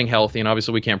 it's been staying healthy, and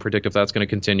obviously we can't predict if that's going to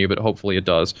continue, but hopefully it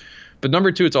does. But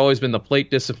number two, it's always been the plate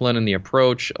discipline and the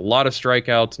approach, a lot of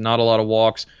strikeouts, not a lot of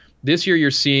walks. This year you're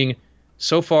seeing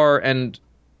so far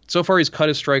he's cut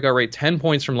his strikeout rate 10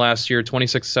 points from last year,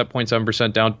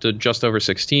 26.7% down to just over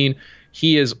 16.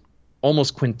 He is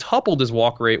almost quintupled his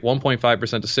walk rate, 1.5%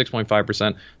 to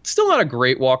 6.5%. Still not a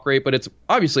great walk rate, but it's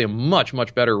obviously a much,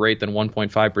 much better rate than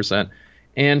 1.5%.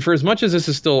 And for as much as this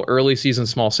is still early season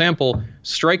small sample,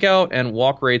 strikeout and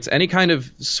walk rates, any kind of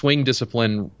swing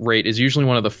discipline rate is usually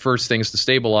one of the first things to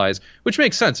stabilize, which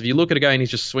makes sense. If you look at a guy and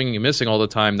he's just swinging and missing all the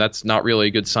time, that's not really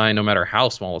a good sign, no matter how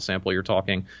small a sample you're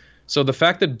talking. So the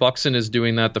fact that Buxton is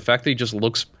doing that, the fact that he just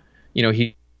looks,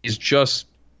 he's just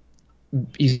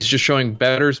showing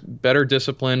better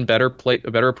discipline, better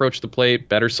approach to the plate,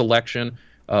 better selection,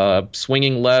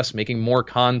 swinging less, making more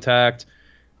contact.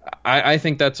 I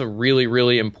think that's a really,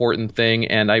 really important thing,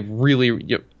 and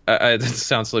it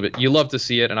sounds silly, but you love to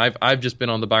see it, and I've just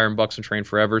been on the Byron Buxton train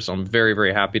forever, so I'm very,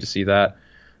 very happy to see that.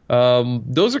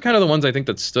 Those are kind of the ones I think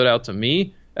that stood out to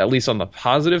me, at least on the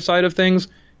positive side of things.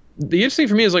 the interesting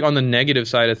for me is like on the negative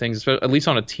side of things, at least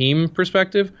on a team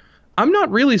perspective, I'm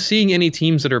not really seeing any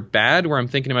teams that are bad where I'm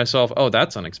thinking to myself, oh,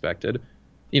 that's unexpected.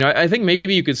 I think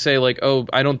maybe you could say like, oh,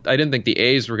 I didn't think the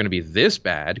A's were going to be this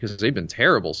bad because they've been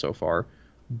terrible so far.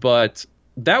 But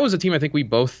that was a team I think we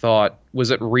both thought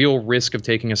was at real risk of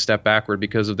taking a step backward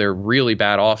because of their really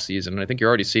bad offseason. And I think you're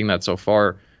already seeing that so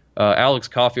far. Alex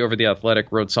Coffey over The Athletic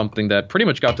wrote something that pretty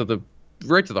much got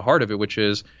right to the heart of it, which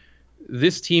is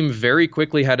this team very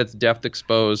quickly had its depth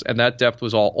exposed, and that depth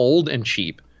was all old and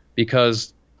cheap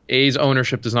because A's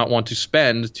ownership does not want to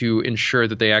spend to ensure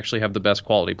that they actually have the best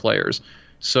quality players.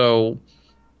 So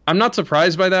I'm not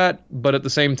surprised by that, but at the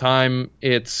same time,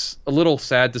 it's a little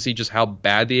sad to see just how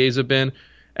bad the A's have been.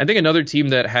 I think another team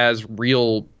that has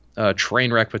real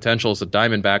train wreck potential is the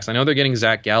Diamondbacks. I know they're getting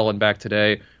Zach Gallen back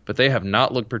today, but they have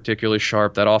not looked particularly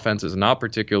sharp. That offense is not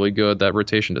particularly good. That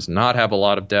rotation does not have a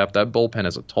lot of depth. That bullpen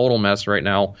is a total mess right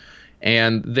now.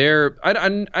 And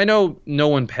I know no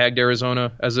one pegged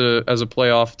Arizona as a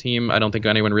playoff team. I don't think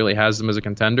anyone really has them as a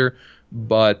contender,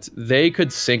 but they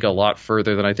could sink a lot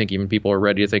further than I think even people are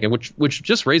ready to think. And which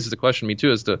just raises the question to me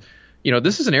too, as to,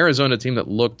 this is an Arizona team that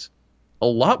looked a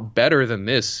lot better than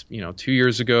this, 2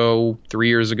 years ago, 3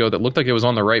 years ago, that looked like it was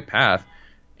on the right path.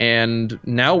 And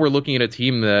now we're looking at a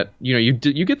team that, you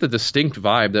get the distinct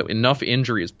vibe that enough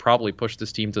injuries probably pushed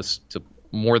this team to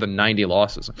more than 90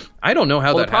 losses. I don't know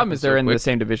how the problem is they're in the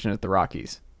same division as the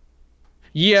Rockies.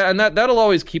 Yeah, and that'll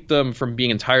always keep them from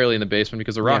being entirely in the basement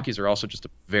because the Rockies are also just a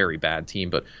very bad team.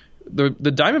 But the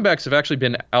Diamondbacks have actually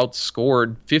been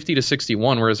outscored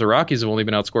 50-61, whereas the Rockies have only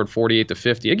been outscored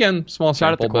 48-50. Again, small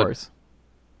sample.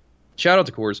 Shout out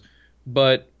to Coors.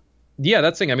 But yeah,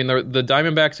 that's the thing. I mean, the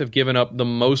Diamondbacks have given up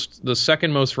the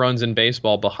second most runs in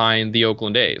baseball behind the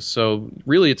Oakland A's. So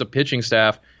really, it's a pitching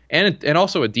staff and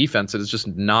also a defense that is just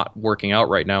not working out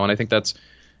right now. And I think that's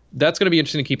going to be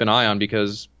interesting to keep an eye on,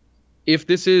 because if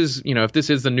this is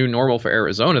the new normal for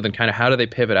Arizona, then kind of how do they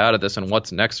pivot out of this and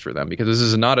what's next for them? Because this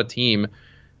is not a team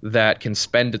that can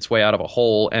spend its way out of a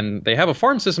hole, and they have a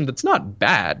farm system that's not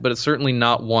bad, but it's certainly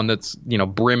not one that's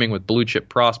brimming with blue chip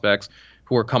prospects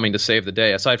who are coming to save the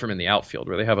day, aside from in the outfield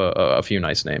where they have a few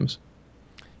nice names.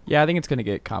 Yeah, I think it's going to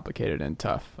get complicated and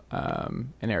tough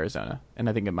in Arizona, and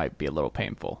I think it might be a little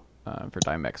painful for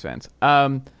Diamondbacks fans.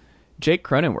 Jake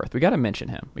Cronenworth, we got to mention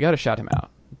him. We got to shout him out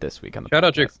this week on the podcast. Shout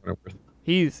out Jake Cronenworth.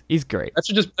 He's great. That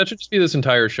should just be this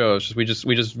entire show. It's just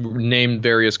we just named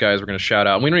various guys we're going to shout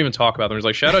out, and we don't even talk about them. It's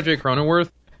like shout out Jake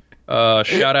Cronenworth,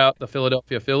 shout out the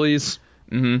Philadelphia Phillies,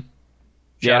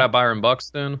 shout out Byron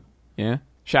Buxton. Yeah,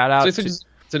 shout out.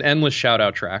 It's an endless shout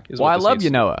out track. Well, I love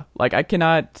Yanoa. Like, I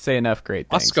cannot say enough great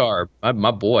things. Huascar,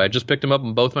 my boy. I just picked him up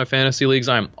in both my fantasy leagues.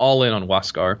 I'm all in on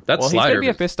Huascar. He's going to be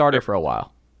a fifth starter for a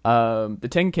while. The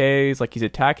 10Ks, like, he's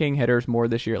attacking hitters more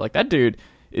this year. Like, that dude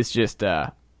is just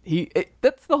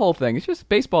that's the whole thing. It's just,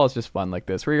 baseball is just fun like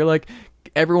this, where you're like,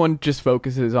 everyone just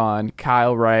focuses on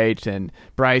Kyle Wright and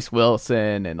Bryce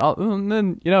Wilson and all, and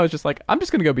then it's just like, I'm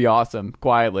just gonna go be awesome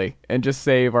quietly and just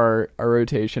save our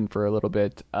rotation for a little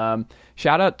bit.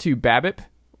 Shout out to BABIP,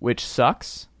 which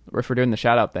sucks if we're doing the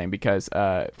shout out thing, because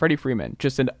Freddie Freeman,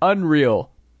 just an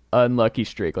unreal unlucky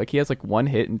streak. Like, he has like 1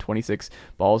 hit and 26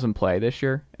 balls in play this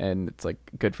year, and it's like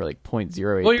good for like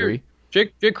 .083. Well,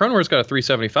 Jake Cronenworth's got a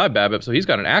 375 BABIP, so he's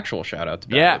got an actual shout-out to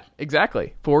BABIP. Yeah,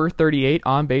 exactly. 438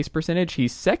 on-base percentage.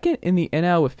 He's second in the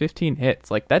NL with 15 hits.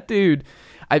 Like, that dude,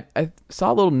 I saw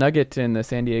a little nugget in the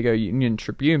San Diego Union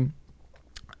Tribune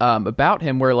about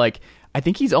him where, like, I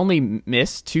think he's only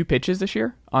missed 2 pitches this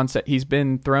year on set. He's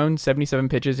been thrown 77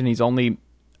 pitches, and he's only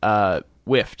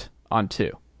whiffed on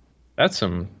 2. That's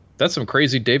some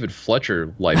crazy David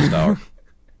Fletcher lifestyle.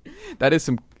 That is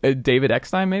some David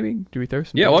Eckstein, maybe. Do we throw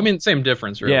some? Yeah, well, I mean, same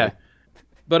difference, really. Yeah,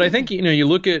 but I think you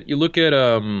look at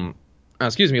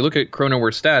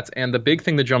Cronenworth's stats, and the big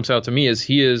thing that jumps out to me is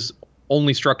he is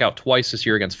only struck out twice this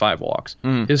year against 5 walks.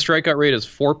 His strikeout rate is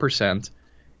 4%,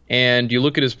 and you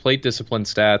look at his plate discipline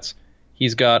stats,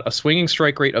 he's got a swinging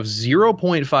strike rate of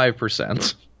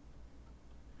 0.5%.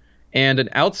 and an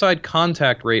outside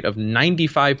contact rate of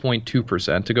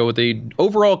 95.2% to go with a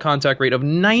overall contact rate of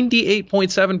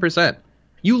 98.7%.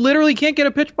 You literally can't get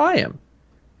a pitch by him.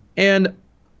 And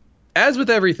as with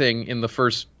everything in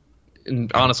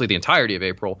honestly the entirety of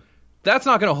April, that's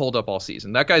not going to hold up all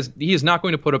season. He is not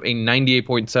going to put up a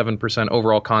 98.7%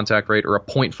 overall contact rate or a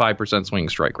 0.5% swinging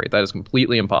strike rate. That is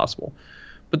completely impossible.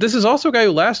 But this is also a guy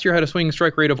who last year had a swinging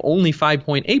strike rate of only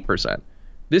 5.8%.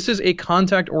 This is a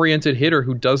contact-oriented hitter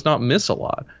who does not miss a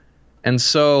lot. And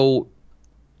so,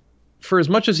 for as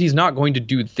much as he's not going to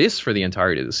do this for the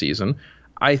entirety of the season,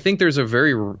 I think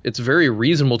it's very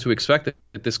reasonable to expect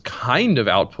that this kind of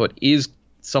output is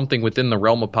something within the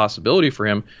realm of possibility for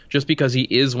him, just because he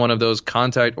is one of those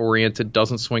contact-oriented,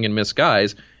 doesn't swing and miss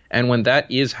guys. And when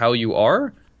that is how you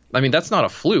are, I mean, that's not a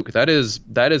fluke. That is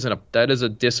a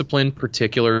disciplined,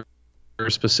 particular,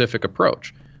 specific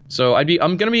approach. So it's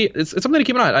something to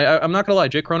keep an eye on. I'm not gonna lie,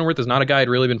 Jake Cronenworth is not a guy I'd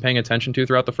really been paying attention to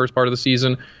throughout the first part of the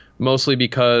season, mostly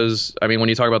because, I mean, when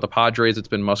you talk about the Padres, it's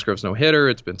been Musgrove's no-hitter,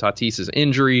 it's been Tatis's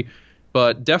injury,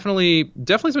 but definitely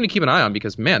something to keep an eye on,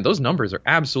 because man, those numbers are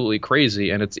absolutely crazy,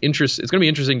 and it's gonna be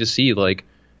interesting to see, like,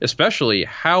 especially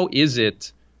how is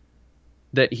it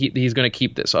that he's gonna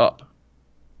keep this up.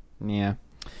 Yeah.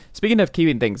 Speaking of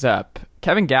keeping things up,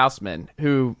 Kevin Gausman,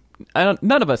 who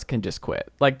none of us can just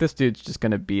quit. Like, this dude's just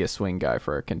going to be a swing guy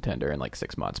for a contender in like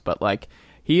 6 months. But like,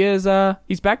 he's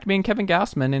back to being Kevin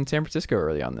Gausman in San Francisco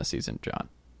early on this season, John.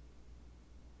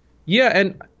 Yeah,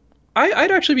 and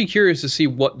I'd actually be curious to see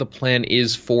what the plan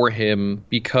is for him,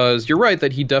 because you're right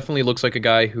that he definitely looks like a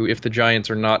guy who, if the Giants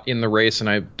are not in the race, and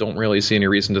I don't really see any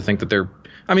reason to think that they're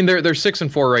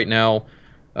 6-4 right now.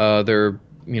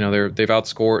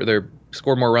 They've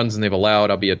scored more runs than they've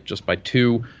allowed, albeit just by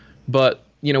 2. But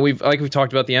we've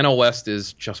talked about, the NL West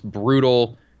is just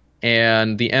brutal,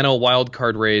 and the NL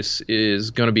wildcard race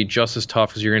is going to be just as tough,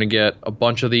 because you're going to get a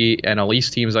bunch of the NL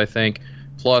East teams, I think,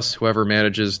 plus whoever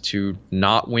manages to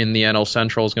not win the NL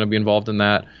Central is going to be involved in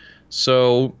that.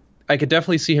 So I could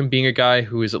definitely see him being a guy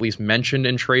who is at least mentioned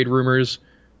in trade rumors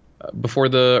before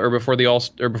the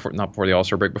All-Star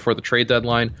break, before the trade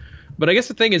deadline. But I guess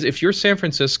the thing is, if you're San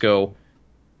Francisco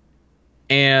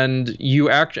and you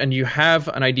have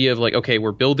an idea of like, okay,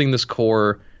 we're building this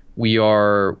core,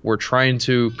 we're trying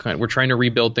to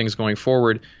rebuild things going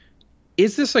forward.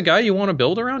 Is this a guy you want to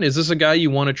build around? Is this a guy you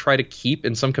want to try to keep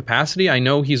in some capacity? I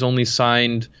know he's only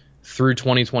signed through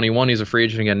 2021. He's a free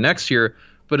agent again next year.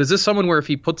 But is this someone where if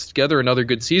he puts together another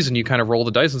good season, you kind of roll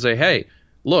the dice and say, hey,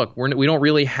 look, we don't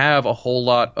really have a whole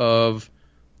lot of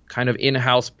kind of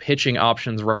in-house pitching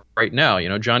options right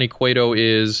now. Johnny Cueto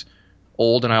is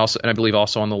old, and I believe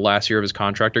also on the last year of his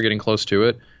contract, or getting close to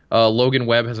it. Logan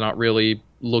Webb has not really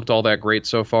looked all that great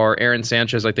so far. Aaron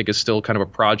Sanchez, I think, is still kind of a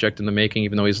project in the making,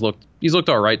 even though he's looked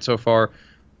all right so far.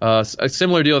 A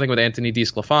similar deal, I think, with Anthony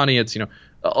DeSclafani. It's,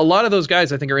 a lot of those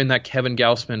guys, I think, are in that Kevin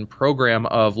Gausman program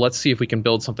of, let's see if we can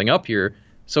build something up here.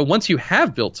 So once you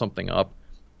have built something up,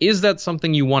 is that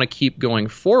something you want to keep going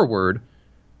forward?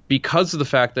 Because of the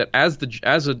fact that as the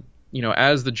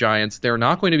Giants, they're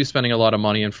not going to be spending a lot of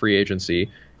money in free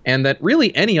agency, and that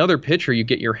really any other pitcher you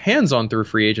get your hands on through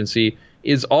free agency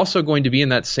is also going to be in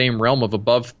that same realm of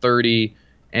above 30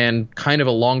 and kind of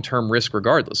a long-term risk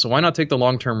regardless. So why not take the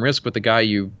long-term risk with the guy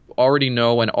you already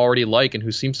know and already like, and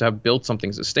who seems to have built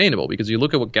something sustainable? Because you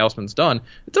look at what Gausman's done,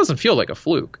 it doesn't feel like a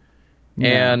fluke.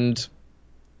 Yeah. And,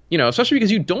 especially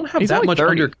because you don't have that much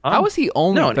 30. under. How is he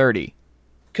only 30?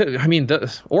 I mean,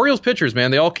 the Orioles pitchers,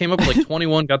 man, they all came up with like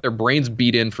 21, got their brains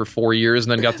beat in for 4 years,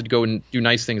 and then got to go and do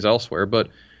nice things elsewhere. But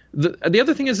the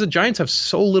other thing is, the Giants have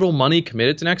so little money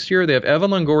committed to next year. They have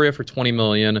Evan Longoria for $20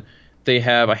 million. They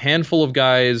have a handful of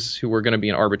guys who are going to be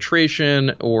in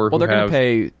arbitration, or they're going to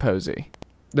pay Posey.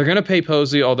 They're going to pay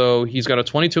Posey, although he's got a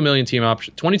 $22 million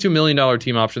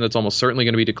team option that's almost certainly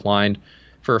going to be declined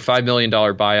for a $5 million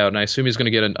buyout, and I assume he's going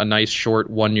to get a nice short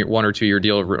 1 or 2 year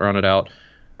deal to run it out.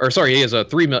 Or sorry, he has a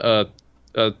 $3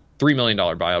 million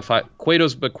buyout.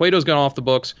 Cueto's gone off the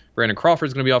books. Brandon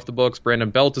Crawford's going to be off the books.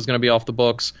 Brandon Belt is going to be off the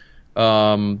books.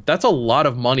 That's a lot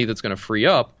of money that's going to free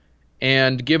up.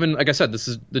 And given, like I said,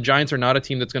 the Giants are not a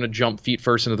team that's going to jump feet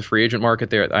first into the free agent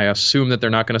market. I assume that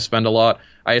they're not going to spend a lot.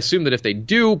 I assume that if they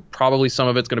do, probably some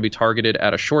of it's going to be targeted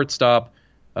at a shortstop.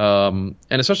 And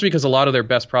especially because a lot of their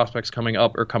best prospects coming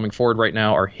up or coming forward right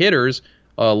now are hitters,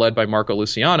 led by Marco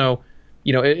Luciano.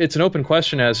 It's an open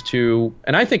question as to,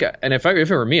 and I think, and if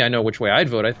it were me, I know which way I'd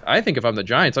vote. I think if I'm the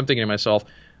Giants, I'm thinking to myself,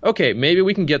 okay, maybe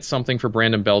we can get something for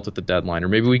Brandon Belt at the deadline, or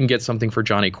maybe we can get something for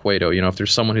Johnny Cueto. If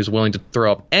there's someone who's willing to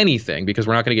throw up anything, because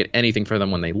we're not going to get anything for them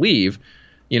when they leave.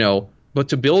 But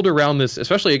to build around this,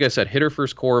 especially, like I said, hitter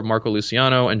first core of Marco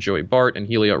Luciano and Joey Bart and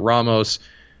Heliot Ramos.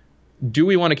 Do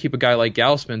we want to keep a guy like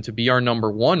Gausman to be our number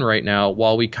one right now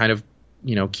while we kind of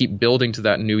keep building to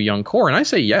that new young core? And I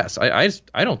say yes. I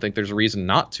don't think there's a reason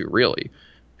not to, really,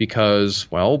 because,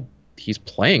 well, he's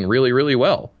playing really, really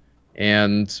well,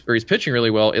 or he's pitching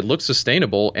really well. It looks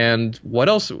sustainable. And what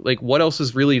else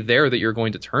is really there that you're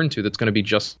going to turn to that's going to be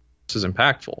just as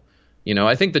impactful?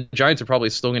 I think the Giants are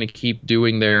probably still going to keep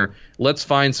doing let's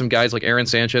find some guys like Aaron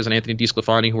Sanchez and Anthony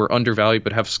DeSclafani who are undervalued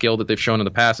but have skill that they've shown in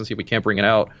the past, and see if we can't bring it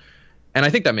out. And I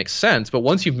think that makes sense. But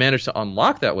once you've managed to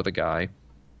unlock that with a guy,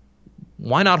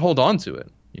 why not hold on to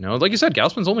it? Like you said,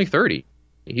 Gausman's only 30.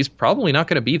 he's probably not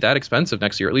going to be that expensive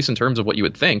next year, at least in terms of what you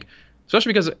would think.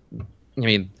 Especially because, I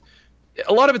mean,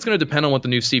 a lot of it's going to depend on what the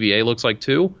new CBA looks like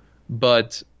too.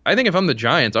 But I think if I'm the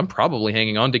Giants, I'm probably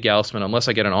hanging on to Gausman unless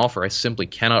I get an offer I simply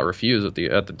cannot refuse at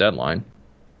the deadline.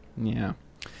 Yeah.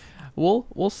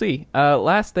 We'll see.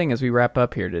 Last thing as we wrap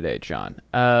up here today, John.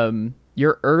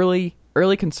 Your early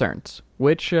concerns.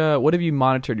 What have you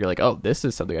monitored? You're like, oh, this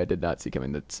is something I did not see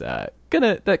coming.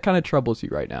 That kind of troubles you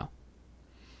right now.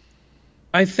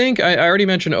 I think I already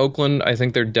mentioned Oakland. I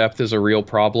think their depth is a real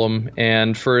problem,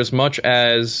 and for as much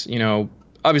as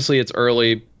obviously it's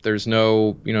early. There's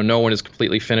no one is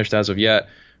completely finished as of yet.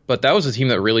 But that was a team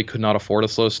that really could not afford a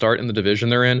slow start in the division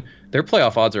they're in. Their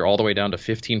playoff odds are all the way down to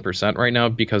 15% right now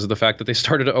because of the fact that they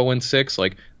started at 0-6.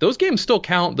 Like, those games still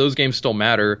count. Those games still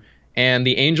matter. And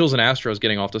the Angels and Astros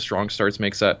getting off to strong starts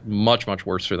makes that much, much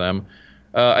worse for them.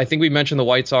 I think we mentioned the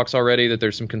White Sox already, that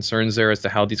there's some concerns there as to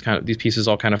how these pieces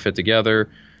all kind of fit together.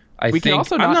 We can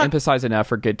also not emphasize enough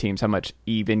for good teams how much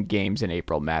even games in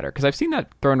April matter. Because I've seen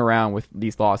that thrown around with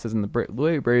these losses and the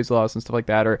Braves loss and stuff like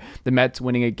that, or the Mets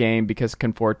winning a game because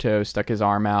Conforto stuck his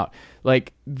arm out.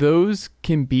 Like, those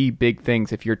can be big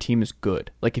things if your team is good.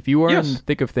 Like, if you are in the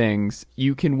thick of things,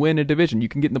 you can win a division. You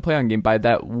can get in the play-on game by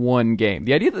that one game.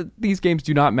 The idea that these games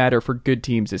do not matter for good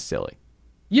teams is silly.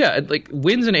 Yeah, like,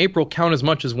 wins in April count as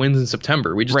much as wins in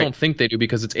September. We just don't think they do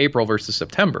because it's April versus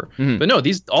September. Mm-hmm. But no,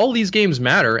 all these games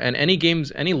matter, and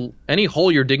any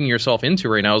hole you're digging yourself into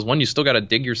right now is one you still got to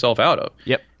dig yourself out of.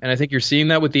 Yep. And I think you're seeing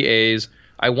that with the A's.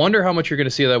 I wonder how much you're going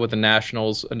to see that with the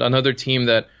Nationals, another team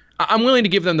that I'm willing to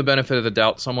give them the benefit of the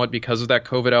doubt somewhat because of that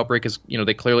COVID outbreak. Is they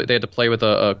had to play with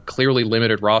a clearly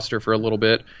limited roster for a little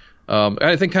bit.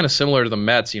 I think kind of similar to the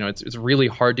Mets, it's really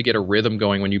hard to get a rhythm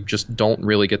going when you just don't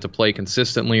really get to play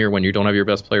consistently or when you don't have your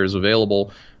best players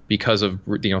available because of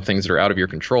things that are out of your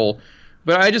control.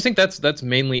 But I just think that's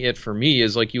mainly it for me.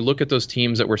 Is like, you look at those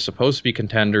teams that were supposed to be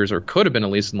contenders or could have been, at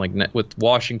least, in with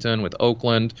Washington, with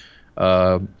Oakland,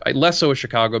 less so with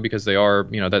Chicago because they are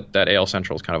that AL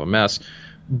Central is kind of a mess.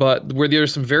 But where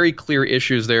there's some very clear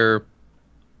issues there,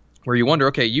 where you wonder,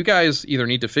 okay, you guys either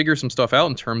need to figure some stuff out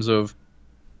in terms of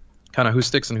kind of who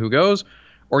sticks and who goes,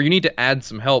 or you need to add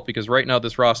some help because right now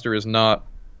this roster is not.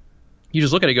 You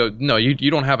just look at it and go, no,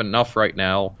 you don't have enough right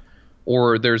now,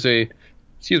 or there's a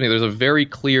very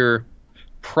clear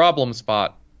problem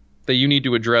spot that you need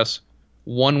to address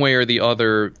one way or the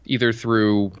other, either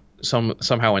through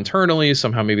somehow internally,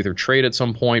 somehow maybe through trade at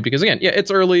some point. Because again, yeah,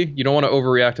 it's early. You don't want to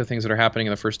overreact to things that are happening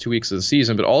in the first 2 weeks of the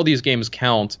season, but all these games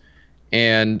count,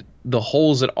 and the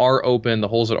holes that are open, the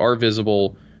holes that are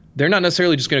visible, they're not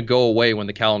necessarily just going to go away when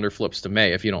the calendar flips to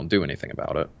May if you don't do anything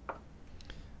about it.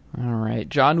 All right,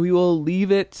 John, we will leave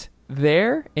it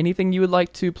there. Anything you would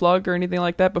like to plug or anything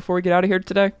like that before we get out of here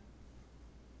today?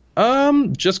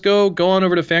 Just go on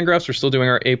over to Fangraphs. We're still doing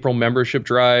our April membership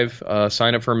drive.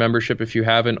 Sign up for a membership if you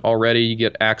haven't already. You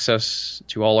get access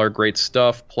to all our great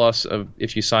stuff. Plus,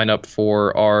 if you sign up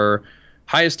for our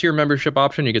highest tier membership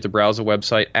option, you get to browse the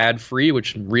website ad-free,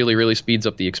 which really, really speeds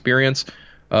up the experience.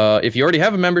 If you already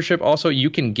have a membership, also, you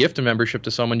can gift a membership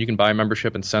to someone. You can buy a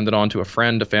membership and send it on to a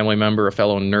friend, a family member, a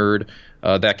fellow nerd.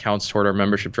 That counts toward our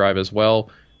membership drive as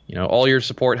well. All your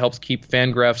support helps keep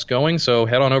Fangraphs going. So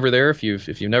head on over there if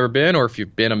you've never been, or if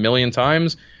you've been a million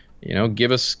times.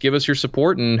 Give us your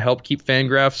support and help keep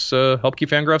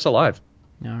Fangraphs alive.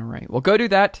 All right. Well, go do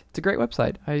that. It's a great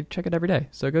website. I check it every day.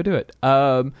 So go do it.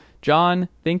 John,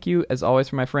 thank you as always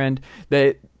for my friend.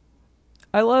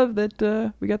 I love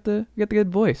that we got the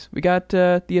good voice. We got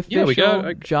the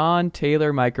official John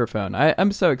Tayler microphone.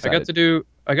 I'm so excited.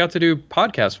 I got to do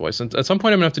podcast voice, and at some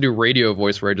point I'm gonna have to do radio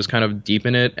voice where I just kind of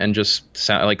deepen it and just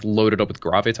sound, load it up with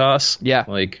gravitas. Yeah,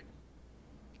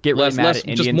 get really mad at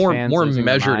Indians just more fans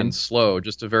measured and slow,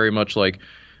 just to very much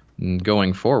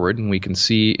going forward, and we can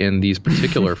see in these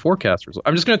particular forecasters.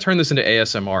 I'm just gonna turn this into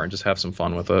ASMR and just have some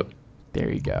fun with it.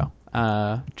 There you go.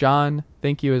 John,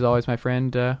 thank you as always, my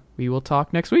friend. We will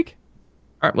talk next week.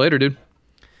 All right, later, dude.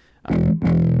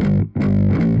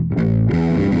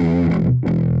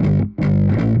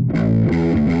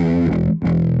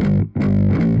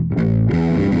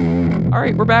 All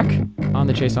right, we're back on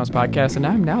the Chase Thomas podcast, and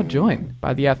I'm now joined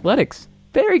by the Athletics.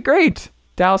 Very great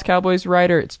Dallas Cowboys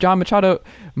writer. It's John Machado.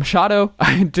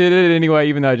 I did it anyway,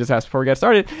 even though I just asked before we got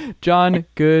started. John,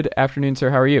 good afternoon, sir.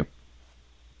 How are you?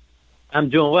 I'm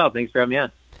doing well. Thanks for having me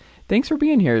on. Thanks for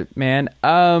being here, man.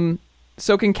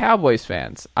 So can Cowboys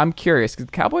fans? I'm curious, because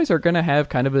the Cowboys are going to have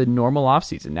kind of a normal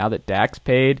offseason now that Dak's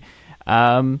paid.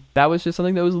 That was just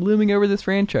something that was looming over this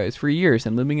franchise for years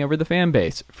and looming over the fan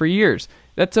base for years.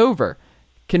 That's over.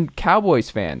 Can Cowboys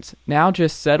fans now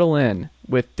just settle in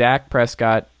with Dak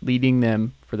Prescott leading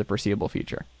them for the foreseeable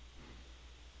future?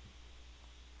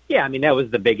 Yeah, I mean, that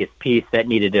was the biggest piece that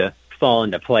needed to fall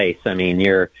into place. I mean,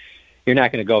 you're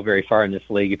not going to go very far in this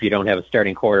league if you don't have a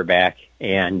starting quarterback.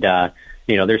 And,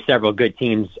 there's several good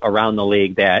teams around the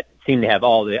league that seem to have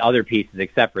all the other pieces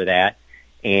except for that,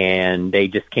 and they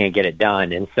just can't get it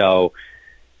done. And so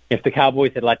if the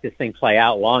Cowboys had let this thing play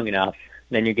out long enough,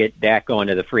 then you get Dak going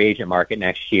to the free agent market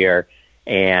next year,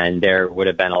 and there would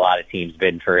have been a lot of teams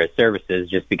bidding for his services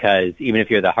just because even if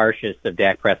you're the harshest of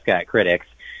Dak Prescott critics,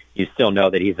 you still know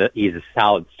that he's a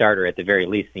solid starter at the very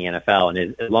least in the NFL.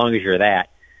 And as long as you're that,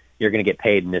 you're going to get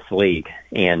paid in this league.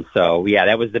 And so, yeah,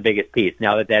 that was the biggest piece.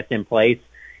 Now that that's in place,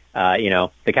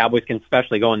 the Cowboys can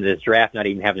especially go into this draft not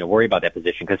even having to worry about that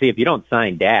position. Because, see, if you don't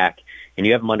sign Dak and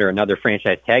you have him under another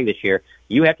franchise tag this year,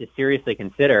 you have to seriously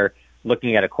consider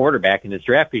looking at a quarterback in this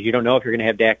draft because you don't know if you're going to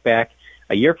have Dak back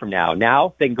a year from now.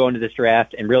 Now they can go into this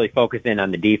draft and really focus in on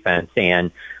the defense.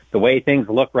 And the way things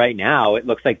look right now, it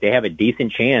looks like they have a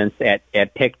decent chance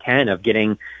at pick 10 of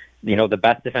getting, the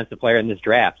best defensive player in this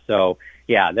draft. So,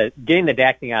 yeah, getting the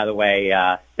Dak thing out of the way,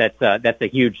 that's a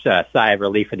huge sigh of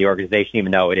relief for the organization,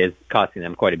 even though it is costing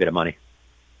them quite a bit of money.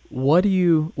 What do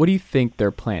you think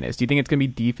their plan is? Do you think it's going to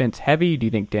be defense heavy? Do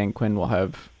you think Dan Quinn will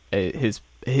have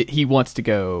he wants to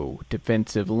go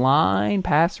defensive line,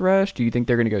 pass rush? Do you think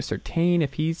they're going to go Surtain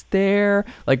if he's there?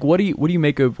 Like, what do you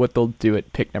make of what they'll do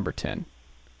at pick number 10?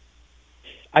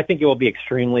 I think it will be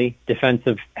extremely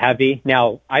defensive heavy.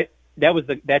 Now,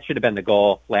 that should have been the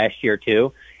goal last year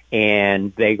too.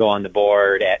 And they go on the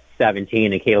board at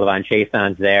 17, and Kayvon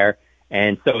Chaison's there,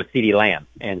 and so is CeeDee Lamb.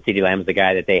 And CeeDee Lamb is the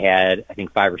guy that they had, I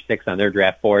think, 5 or 6 on their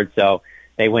draft board. So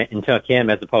they went and took him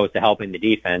as opposed to helping the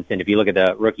defense. And if you look at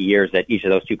the rookie years that each of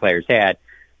those two players had,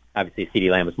 obviously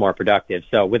CeeDee Lamb was more productive.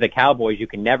 So with the Cowboys, you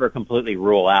can never completely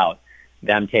rule out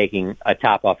them taking a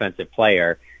top offensive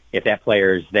player if that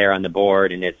player is there on the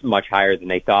board and it's much higher than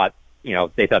they thought.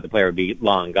 They thought the player would be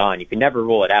long gone. You can never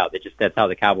rule it out. That's how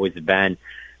the Cowboys have been,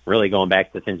 really going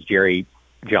back to since Jerry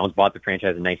Jones bought the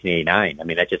franchise in 1989. I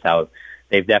mean, that's just how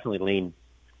they've definitely leaned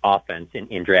offense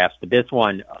in drafts. But this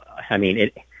one,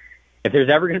 if there's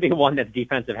ever going to be one that's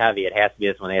defensive heavy, it has to be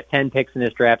this one. They have 10 picks in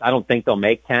this draft. I don't think they'll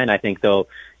make 10. I think they'll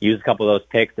use a couple of those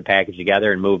picks to package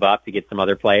together and move up to get some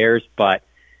other players. But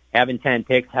having 10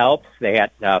 picks helps. They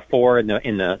had 4 in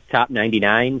the top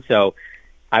 99. So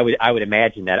I would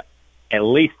imagine that at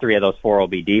least 3 of those 4 will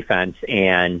be defense.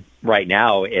 And right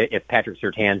now, if Patrick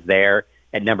Surtain's there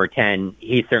at number 10,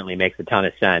 he certainly makes a ton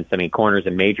of sense. I mean, corner's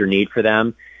a major need for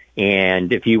them.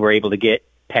 And if you were able to get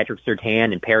Patrick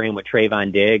Surtain and pair him with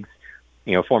Trayvon Diggs,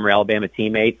 former Alabama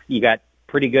teammates, you got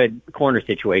pretty good corner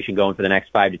situation going for the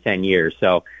next 5 to 10 years.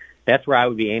 So that's where I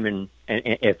would be aiming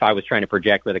if I was trying to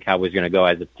project where the Cowboys are going to go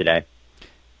as of today.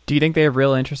 Do you think they have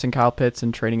real interest in Kyle Pitts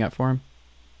and trading up for him?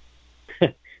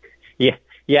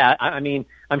 Yeah. I mean,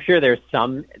 I'm sure there's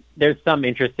some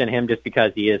interest in him just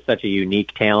because he is such a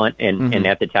unique talent and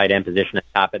at the tight end position on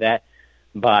top of that.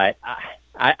 But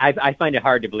I find it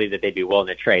hard to believe that they'd be willing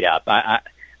to trade up.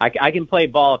 I can play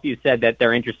ball if you said that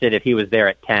they're interested if he was there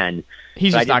at 10.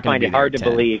 He's just not going to be there hard to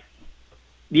believe.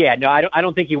 Yeah, no, I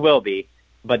don't think he will be.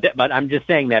 But I'm just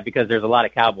saying that because there's a lot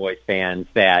of Cowboys fans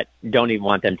that don't even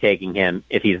want them taking him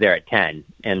if he's there at 10.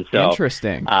 And so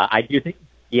interesting. I do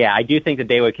think that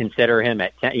they would consider him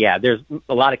at 10. Yeah, there's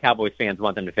a lot of Cowboys fans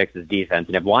want them to fix his defense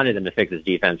and have wanted them to fix his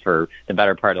defense for the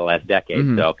better part of the last decade.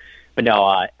 Mm-hmm. So, but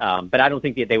no, but I don't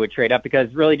think that they would trade up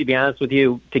because really, to be honest with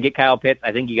you, to get Kyle Pitts,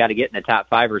 I think you got to get in the top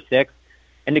 5 or 6,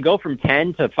 and to go from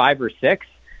 10 to 5 or 6,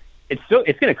 it's going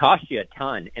to cost you a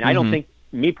ton. And I don't think,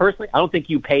 me personally, I don't think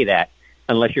you pay that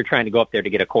unless you're trying to go up there to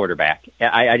get a quarterback.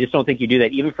 I just don't think you do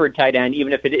that, even for a tight end,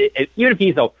 even if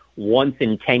he's a once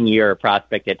in 10-year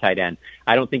prospect at tight end.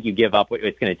 I don't think you give up what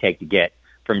it's going to take to get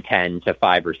from 10 to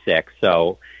 5 or 6.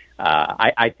 So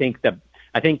I think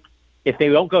if they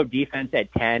don't go defense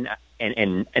at 10,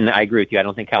 and I agree with you, I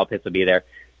don't think Kyle Pitts will be there.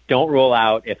 Don't rule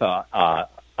out if a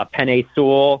Penei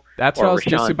Sewell. That's what I was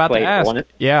just about to ask.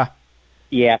 Yeah,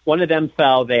 if one of them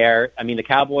fell there. I mean, the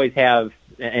Cowboys have,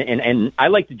 and I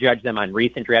like to judge them on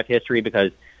recent draft history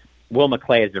because Will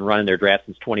McClay has been running their draft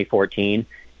since 2014,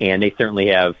 and they certainly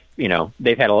have.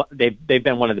 They've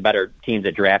been one of the better teams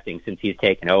at drafting since he's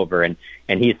taken over, and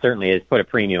he certainly has put a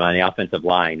premium on the offensive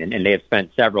line, and they have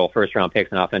spent several first-round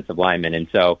picks on offensive linemen, and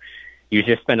so you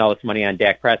just spend all this money on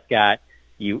Dak Prescott.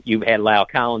 You had Lyle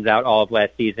Collins out all of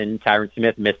last season. Tyron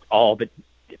Smith missed all but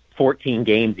 14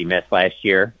 games he missed last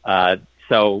year.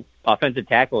 So offensive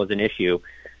tackle is an issue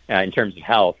in terms of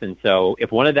health, and so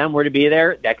if one of them were to be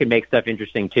there, that could make stuff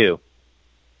interesting too.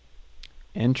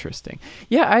 Interesting.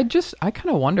 Yeah, I kind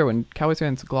of wonder when Cowboys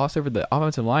fans gloss over the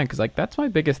offensive line, because like that's my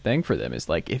biggest thing for them is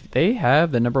like if they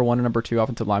have the number 1 and number 2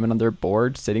 offensive lineman on their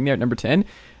board sitting there at number 10,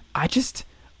 I just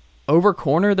over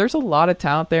corner. There's a lot of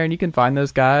talent there, and you can find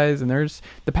those guys. And there's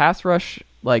the pass rush.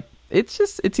 Like it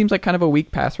seems like kind of a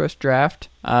weak pass rush draft.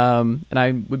 And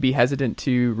I would be hesitant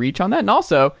to reach on that. And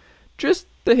also just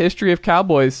the history of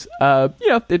Cowboys.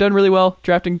 They've done really well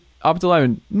drafting offensive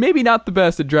linemen. Maybe not the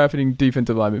best at drafting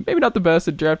defensive linemen. Maybe not the best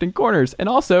at drafting corners. And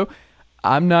also,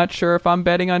 I'm not sure if I'm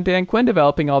betting on Dan Quinn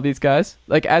developing all these guys.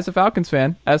 Like, as a Falcons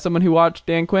fan, as someone who watched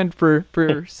Dan Quinn for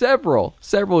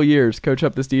several years coach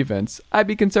up this defense, I'd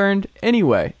be concerned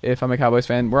anyway if I'm a Cowboys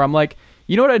fan, where I'm like,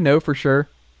 you know what I know for sure?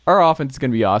 Our offense is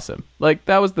going to be awesome. Like,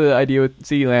 that was the idea with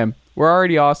CeeDee Lamb. We're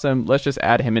already awesome. Let's just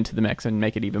add him into the mix and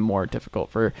make it even more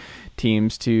difficult for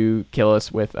teams to kill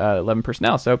us with 11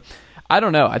 personnel. So, I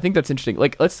don't know. I think that's interesting.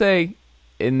 Like, let's say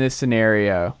in this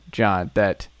scenario, John,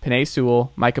 that Penei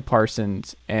Sewell, Micah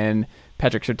Parsons, and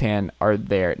Patrick Surtain are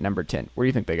there at number 10. Where do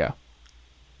you think they go?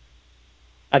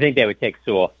 I think they would take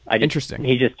Sewell. Interesting.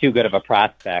 He's just too good of a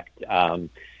prospect.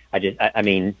 I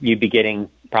mean, you'd be getting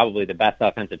probably the best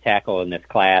offensive tackle in this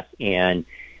class. And,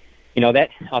 that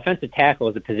offensive tackle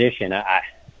is a position.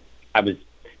 I was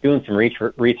doing some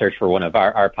research for one of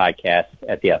our podcasts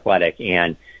at The Athletic.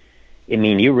 And, I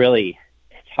mean, it's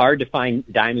hard to find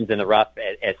diamonds in the rough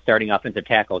as starting offensive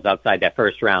tackles outside that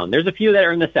first round. There's a few that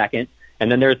are in the second,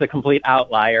 and then there's the complete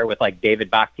outlier with like David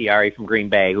Bakhtiari from Green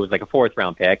Bay, who was like a 4th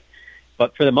round pick.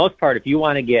 But for the most part, if you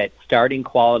want to get starting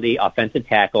quality offensive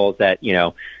tackles that's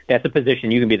a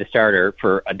position you can be the starter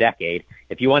for a decade.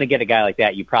 If you want to get a guy like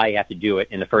that, you probably have to do it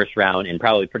in the first round and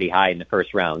probably pretty high in the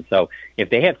first round. So if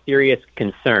they have serious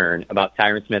concern about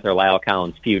Tyron Smith or Lyle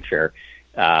Collins' future,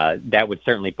 that would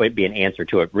certainly be an answer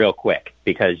to it real quick,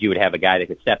 because you would have a guy that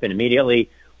could step in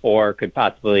immediately or could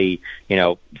possibly,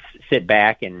 sit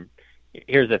back. And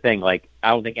here's the thing, like, I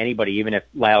don't think anybody, even if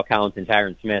Lyle Collins and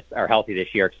Tyron Smith are healthy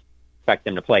this year, expect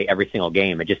them to play every single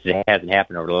game. It hasn't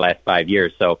happened over the last 5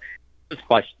 years. So it's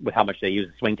flushed with how much they use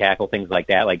the swing tackle, things like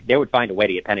that. Like, they would find a way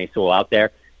to get Penei Sewell out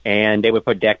there, and they would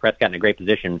put Dak Prescott in a great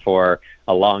position for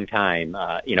a long time,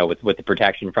 with the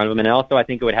protection in front of him. And also, I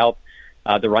think it would help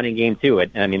the running game too.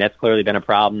 I mean, that's clearly been a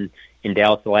problem in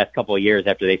Dallas the last couple of years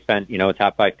after they spent, a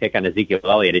top 5 pick on Ezekiel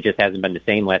Elliott. It just hasn't been the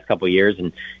same last couple of years.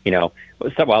 And,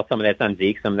 while some of that's on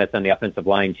Zeke, some of that's on the offensive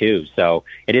line too. So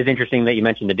it is interesting that you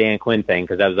mentioned the Dan Quinn thing,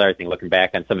 because that was the other thing, looking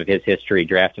back on some of his history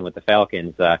drafting with the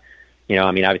Falcons.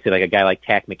 Obviously, like a guy like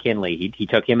Tack McKinley, he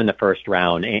took him in the first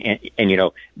round,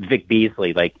 and Vic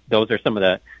Beasley, like, those are some of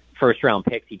the first round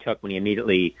picks he took when he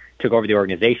immediately took over the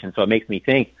organization. So it makes me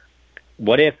think,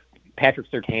 what if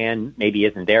Patrick Surtain maybe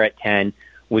isn't there at 10?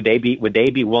 Would they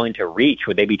be willing to reach?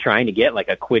 Would they be trying to get like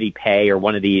a Kwity Paye or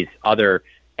one of these other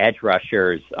edge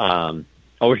rushers,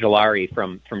 Ojulari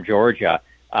from Georgia?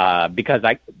 Because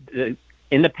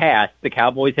in the past, the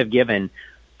Cowboys have given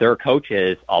their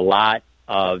coaches a lot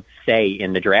of say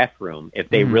in the draft room. If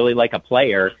they really like a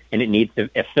player and it needs to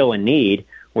fill a need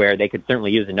where they could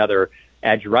certainly use another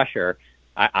edge rusher,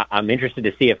 I'm interested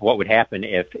to see what would happen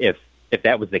if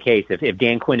that was the case. If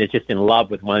Dan Quinn is just in love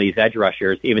with one of these edge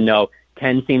rushers, even though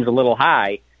 10 seems a little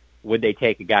high, would they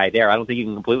take a guy there? I don't think you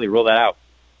can completely rule that out.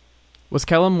 Was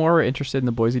Kellen Moore interested in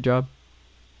the Boise job?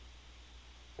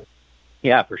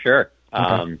 Yeah, for sure.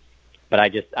 Okay. But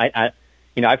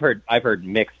I've heard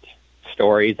mixed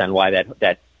stories on why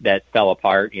that fell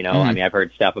apart. I mean, I've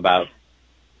heard stuff about,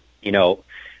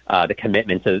 the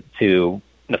commitment to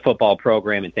the football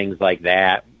program and things like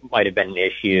that might have been an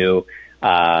issue.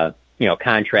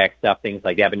 Contract stuff, things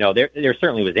like that. But no, there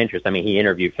certainly was interest. I mean, he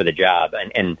interviewed for the job,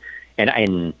 and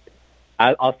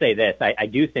I'll say this: I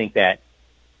do think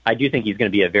he's going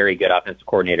to be a very good offensive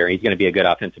coordinator. He's going to be a good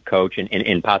offensive coach,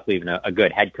 and possibly even a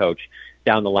good head coach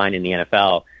down the line in the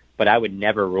NFL. But I would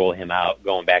never rule him out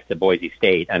going back to Boise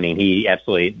State. I mean, he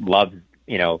absolutely loves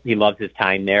his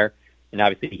time there, and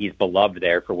obviously he's beloved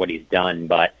there for what he's done.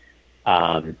 But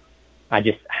I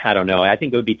don't know. I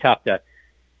think it would be tough to.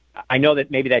 I know that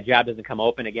maybe that job doesn't come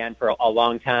open again for a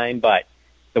long time, but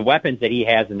the weapons that he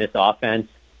has in this offense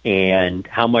and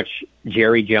how much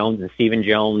Jerry Jones and Stephen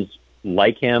Jones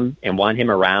like him and want him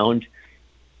around,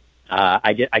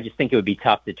 I just think it would be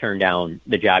tough to turn down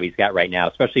the job he's got right now,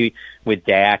 especially with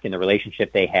Dak and the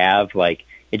relationship they have. Like,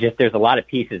 there's a lot of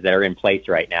pieces that are in place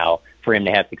right now for him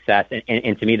to have success.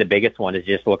 And to me, the biggest one is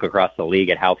just look across the league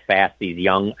at how fast these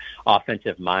young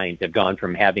offensive minds have gone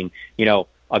from having,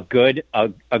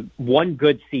 one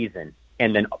good season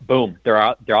and then boom, they're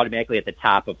automatically at the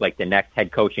top of like the next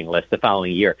head coaching list the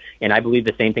following year. And I believe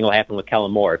the same thing will happen with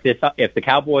Kellen Moore. If the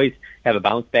Cowboys have a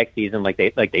bounce back season like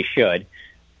they should,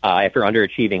 after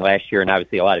underachieving last year and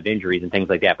obviously a lot of injuries and things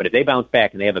like that, but if they bounce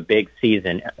back and they have a big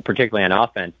season, particularly on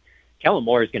offense, Kellen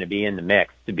Moore is going to be in the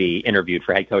mix to be interviewed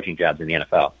for head coaching jobs in the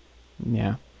NFL.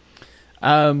 Yeah.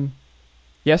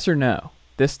 Yes or no?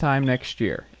 This time next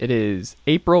year, it is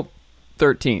April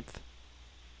 13th.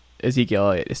 Ezekiel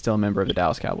Elliott is still a member of the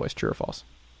Dallas Cowboys. True or false?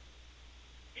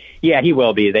 Yeah, he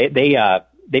will be.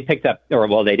 They picked up, or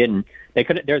well, they didn't. They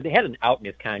had an out in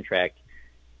his contract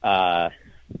about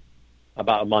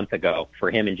a month ago for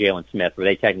him and Jalen Smith, where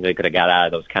they technically could have got out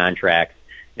of those contracts.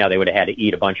 Now they would have had to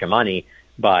eat a bunch of money,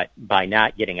 but by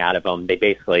not getting out of them, they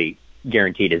basically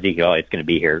guaranteed Ezekiel Elliott's going to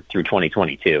be here through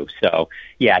 2022. So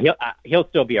yeah, he'll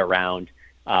still be around,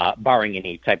 barring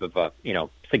any type of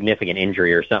significant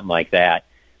injury or something like that.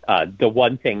 The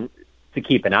one thing to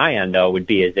keep an eye on, though, would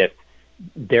be as if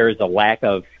there's a lack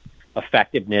of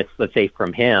effectiveness, let's say,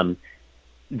 from him,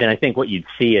 then I think what you'd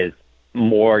see is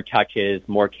more touches,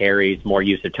 more carries, more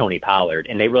use of Tony Pollard.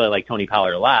 And they really like Tony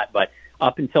Pollard a lot. But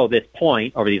up until this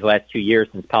point, over these last 2 years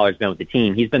since Pollard's been with the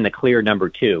team, he's been the clear number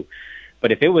 2.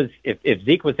 But if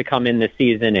Zeke was to come in this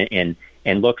season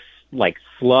and looks like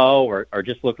slow or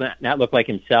just not look like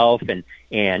himself and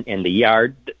the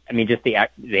yard, I mean, just the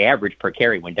average per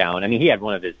carry went down. I mean, he had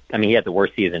the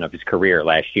worst season of his career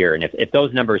last year. And if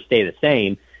those numbers stay the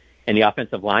same and the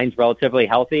offensive line's relatively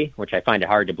healthy, which I find it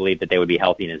hard to believe that they would be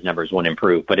healthy and his numbers wouldn't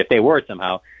improve. But if they were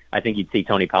somehow, I think you'd see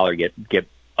Tony Pollard get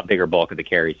a bigger bulk of the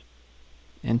carries.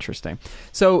 Interesting.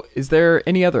 So is there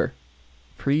any other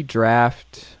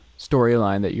pre-draft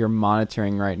storyline that you're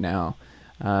monitoring right now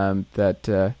that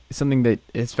is something that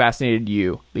has fascinated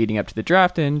you leading up to the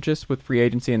draft and just with free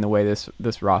agency and the way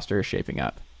this roster is shaping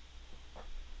up?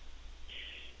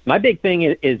 My big thing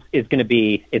is going to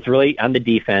be, it's really on the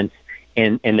defense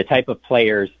and the type of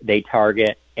players they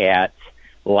target at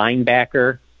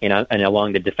linebacker and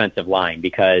along the defensive line,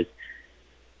 because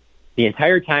the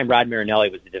entire time Rod Marinelli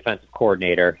was the defensive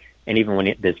coordinator, and even when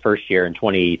his first year in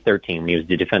 2013 when he was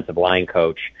the defensive line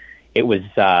coach, it was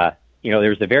there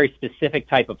was a very specific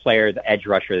type of player, the edge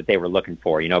rusher, that they were looking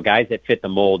for. Guys that fit the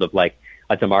mold of like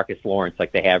a DeMarcus Lawrence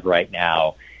like they have right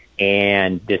now.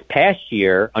 And this past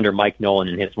year, under Mike Nolan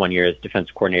in his 1 year as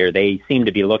defensive coordinator, they seemed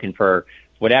to be looking for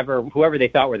whoever they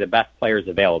thought were the best players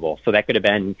available. So that could have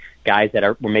been guys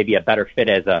that were maybe a better fit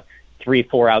as a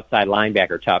 3-4 outside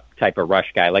linebacker type of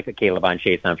rush guy, like a Caleb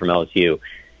Chason from LSU.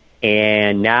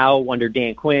 And now under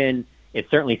Dan Quinn, it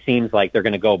certainly seems like they're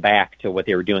going to go back to what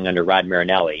they were doing under Rod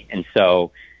Marinelli. And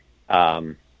so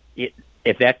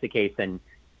if that's the case, then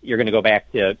you're going to go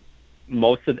back to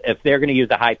if they're going to use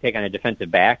a high pick on a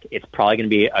defensive back, it's probably going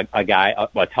to be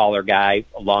a taller guy,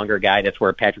 a longer guy. That's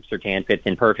where Patrick Surtain fits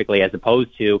in perfectly, as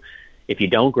opposed to if you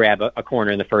don't grab a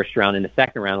corner in the first round, in the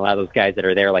second round, a lot of those guys that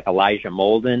are there, like Elijah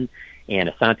Molden and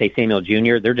Asante Samuel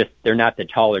Jr., they're not the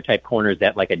taller type corners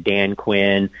that like a Dan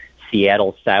Quinn,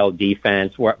 Seattle style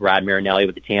defense, Rod Marinelli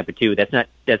with the Tampa 2. That's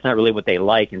not really what they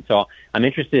like. And so I'm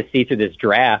interested to see through this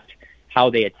draft how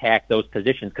they attack those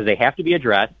positions, because they have to be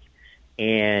addressed,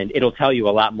 and it'll tell you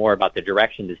a lot more about the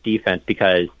direction of this defense,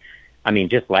 because I mean,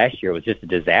 just last year was just a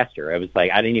disaster. It was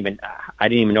like I didn't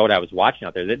even know what I was watching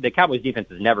out there. The Cowboys defense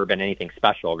has never been anything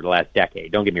special over the last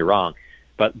decade. Don't get me wrong,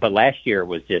 but last year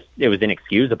was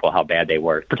inexcusable how bad they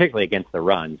were, particularly against the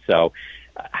run. So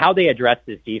how they address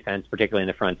this defense, particularly in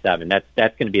the front seven, that's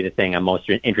going to be the thing I'm most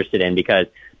interested in, because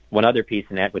one other piece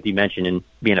in that, what you mentioned in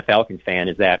being a Falcons fan,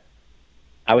 is that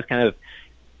I was kind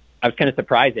of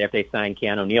surprised that after they signed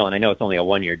Keanu Neal, and I know it's only a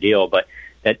 1-year deal, but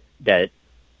that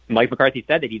Mike McCarthy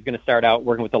said that he's going to start out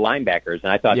working with the linebackers,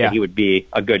 and I thought that he would be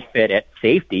a good fit at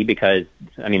safety, because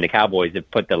I mean the Cowboys have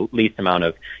put the least amount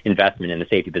of investment in the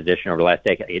safety position over the last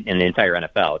decade in the entire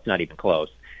NFL. It's not even close.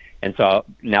 And so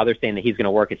now they're saying that he's going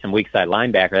to work at some weak side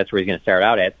linebacker. That's where he's going to start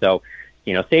out at. So,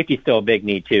 safety's still a big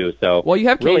need too. So, well, you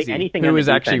have really Casey, who is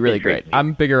actually really great.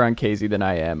 I'm bigger on Casey than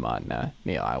I am on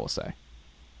Neal, I will say.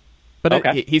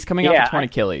 But he's coming off a torn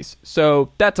Achilles,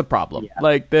 so that's a problem. Yeah.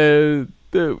 Like the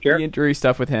injury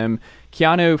stuff with him.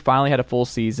 Keanu finally had a full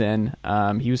season.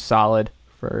 He was solid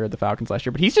for the Falcons last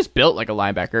year, but he's just built like a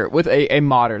linebacker, with a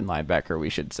modern linebacker,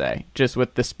 we should say, just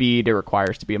with the speed it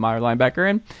requires to be a modern linebacker.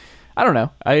 And I don't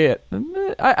know.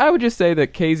 I would just say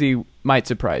that Casey might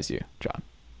surprise you, John.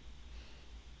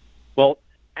 Well,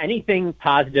 anything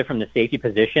positive from the safety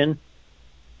position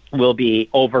will be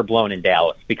overblown in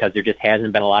Dallas, because there just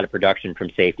hasn't been a lot of production from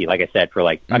safety. Like I said, for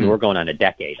I mean, we're going on a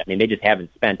decade. I mean, they just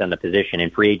haven't spent on the position in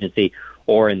free agency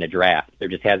or in the draft. There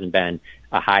just hasn't been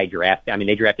a high draft. I mean,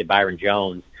 they drafted Byron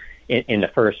Jones in the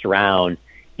first round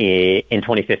in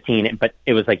 2015, but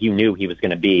it was like you knew he was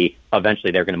going to be,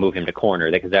 eventually they're going to move him to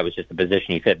corner because that was just the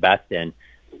position he fit best in.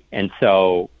 And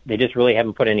so they just really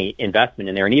haven't put any investment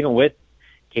in there. And even with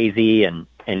KZ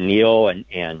and Neal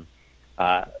and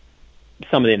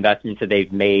some of the investments that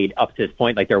they've made up to this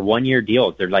point, like they're 1-year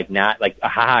deals. They're like not like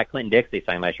Clinton Dix they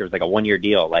signed last year was like a 1-year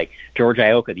deal. Like George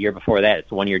Iocca the year before that,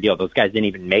 it's a 1-year deal. Those guys didn't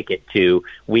even make it to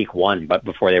week 1, but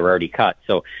before they were already cut.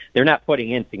 So they're not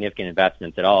putting in significant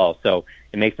investments at all. So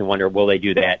it makes me wonder, will they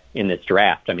do that in this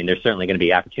draft? I mean, there's certainly going to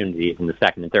be opportunities in the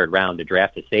second and third round to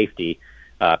draft a safety,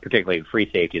 particularly free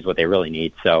safety is what they really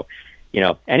need. So,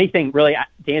 anything really,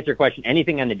 to answer your question,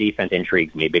 anything on the defense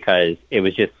intrigues me because it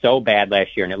was just so bad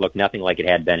last year and it looked nothing like it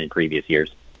had been in previous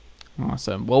years.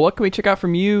 Awesome. Well, what can we check out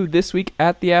from you this week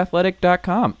at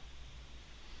theathletic.com?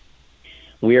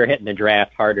 We are hitting the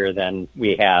draft harder than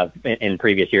we have in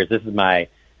previous years. This is my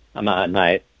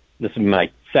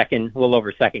second, a little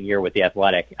over second year with The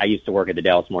Athletic. I used to work at the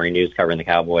Dallas Morning News covering the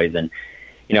Cowboys. And,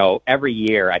 every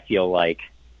year I feel like,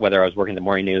 whether I was working at the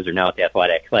Morning News or now at The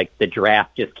Athletic, like the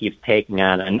draft just keeps taking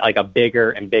on like a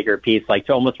bigger and bigger piece, like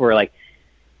to almost where like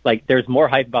there's more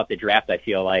hype about the draft, I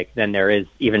feel like, than there is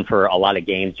even for a lot of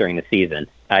games during the season.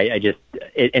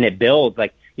 It builds,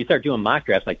 like you start doing mock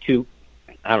drafts like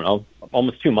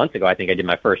almost 2 months ago, I think I did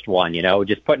my first one,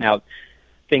 just putting out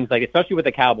things like, especially with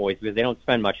the Cowboys, because they don't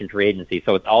spend much in free agency.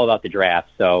 So it's all about the draft.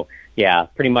 So yeah,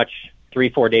 pretty much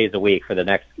 3-4 days a week for the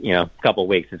next, couple of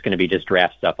weeks. It's going to be just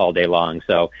draft stuff all day long.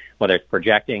 So whether it's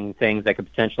projecting things that could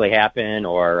potentially happen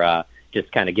or just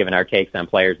kind of giving our takes on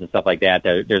players and stuff like that,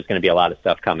 there's going to be a lot of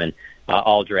stuff coming,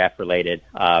 all draft related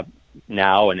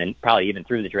now and then probably even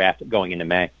through the draft going into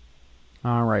May.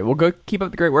 All right. Well, go keep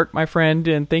up the great work, my friend,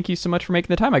 and thank you so much for making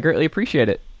the time. I greatly appreciate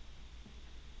it.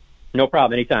 No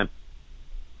problem. Anytime.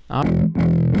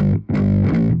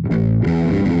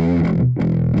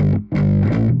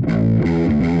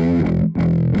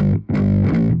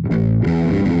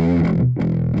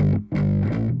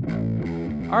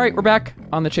 All right, we're back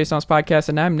on the Chase Thomas podcast,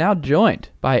 and I'm now joined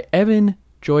by Evan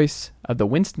Joyce of the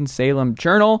Winston-Salem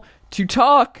Journal to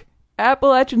talk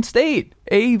Appalachian State,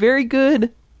 a very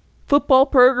good football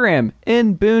program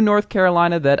in Boone, North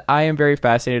Carolina that I am very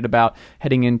fascinated about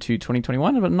heading into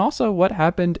 2021, and also what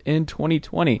happened in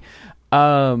 2020.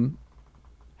 How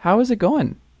is it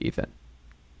going, Ethan?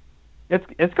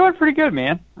 It's going pretty good,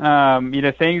 man.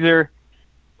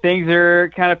 Things are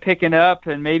kind of picking up,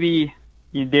 and maybe,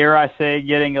 dare I say,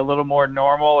 getting a little more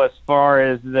normal as far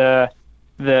as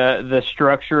the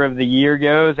structure of the year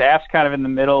goes. App's kind of in the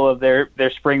middle of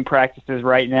their spring practices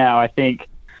right now. I think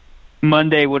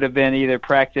Monday would have been either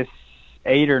practice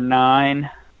 8 or 9.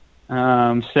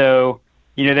 So,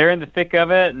 they're in the thick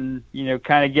of it and,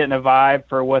 kind of getting a vibe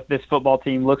for what this football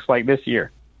team looks like this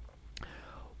year.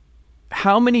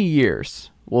 How many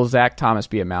years will Zach Thomas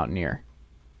be a Mountaineer,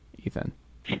 Ethan?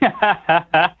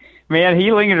 Man,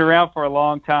 he lingered around for a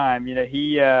long time.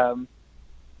 He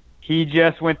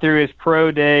just went through his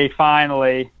pro day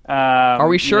finally. Are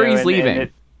we sure he's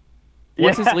leaving?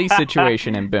 What's his lease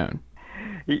situation in Boone?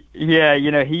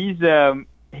 Yeah, he's been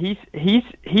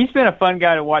a fun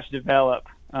guy to watch develop.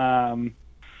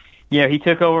 He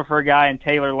took over for a guy in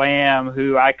Tayler Lamb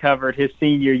who I covered his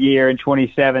senior year in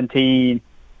 2017,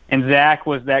 and Zach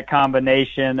was that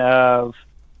combination of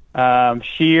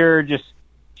sheer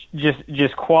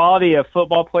just quality of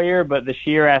football player, but the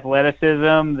sheer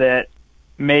athleticism that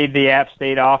made the App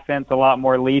State offense a lot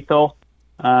more lethal.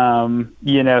 So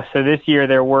this year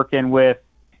they're working with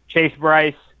Chase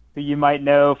Bryce, who you might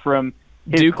know from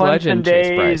his Duke Clemson legend,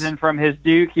 days and from his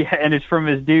Duke, and it's from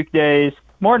his Duke days,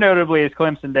 more notably his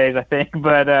Clemson days, I think.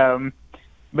 But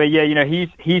yeah,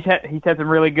 he's had some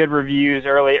really good reviews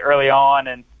early on,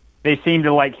 and they seem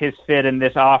to like his fit in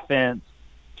this offense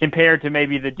compared to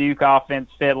maybe the Duke offense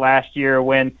fit last year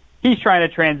when he's trying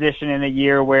to transition in a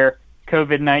year where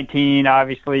COVID-19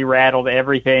 obviously rattled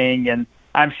everything, and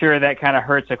I'm sure that kind of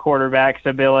hurts a quarterback's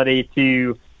ability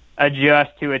to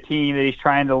adjust to a team that he's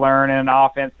trying to learn and an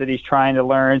offense that he's trying to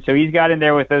learn. So he's got in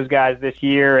there with those guys this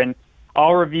year, and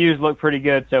all reviews look pretty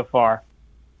good so far.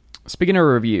 Speaking of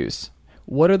reviews,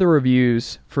 what are the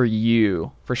reviews for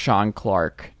you for Sean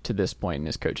Clark to this point in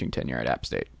his coaching tenure at App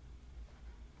State?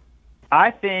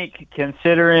 I think,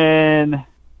 considering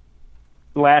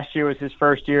last year was his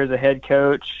first year as a head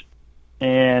coach,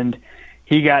 and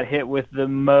he got hit with the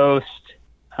most,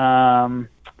 the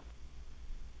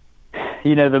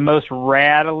most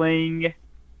rattling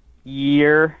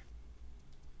year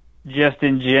just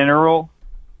in general,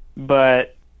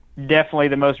 but definitely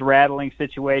the most rattling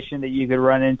situation that you could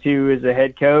run into as a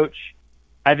head coach.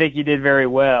 I think he did very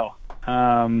well.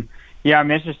 yeah,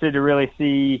 I'm interested to really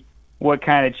see what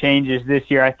kind of changes this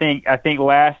year. I think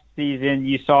last season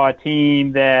you saw a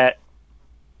team that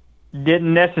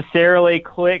didn't necessarily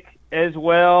click as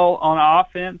well on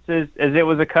offense as it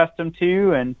was accustomed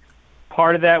to, and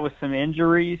part of that was some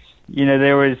injuries.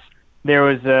 There was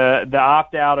the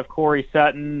opt out of Corey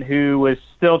Sutton, who was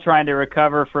still trying to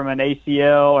recover from an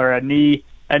ACL or a knee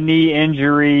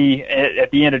injury at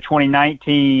the end of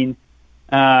 2019.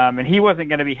 And he wasn't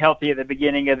going to be healthy at the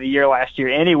beginning of the year last year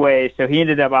anyway, so he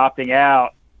ended up opting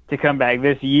out to come back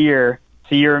this year.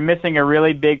 So you're missing a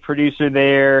really big producer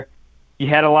there. You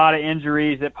had a lot of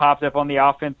injuries that popped up on the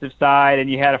offensive side, and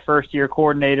you had a first-year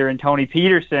coordinator in Tony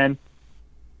Peterson.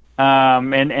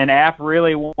 And App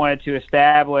really wanted to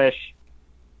establish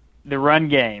the run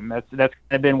game. That's kind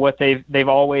of been what they've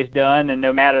always done, and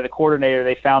no matter the coordinator,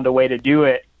 they found a way to do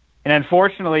it. And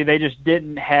unfortunately, they just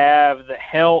didn't have the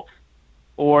health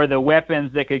or the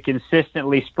weapons that could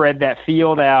consistently spread that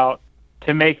field out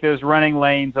to make those running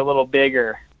lanes a little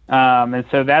bigger. And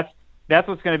so that's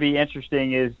what's going to be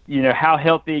interesting is, how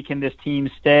healthy can this team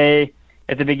stay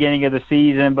at the beginning of the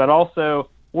season, but also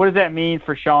what does that mean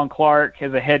for Sean Clark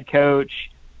as a head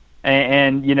coach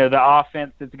and the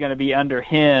offense that's going to be under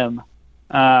him?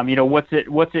 What's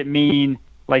it mean?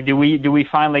 Like, do we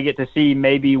finally get to see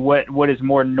maybe what is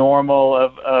more normal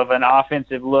of an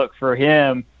offensive look for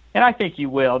him? And I think you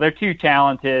will. They're too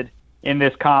talented in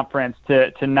this conference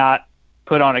to not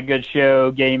put on a good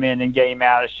show game in and game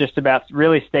out. It's just about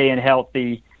really staying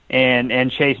healthy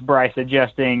and Chase Bryce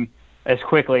adjusting as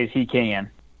quickly as he can.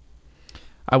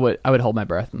 I would hold my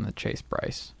breath in the Chase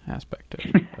Bryce aspect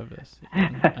of this.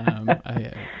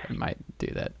 I might do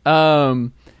that.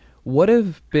 What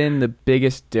have been the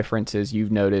biggest differences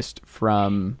you've noticed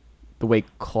from the way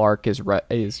Clark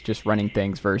is just running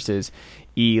things versus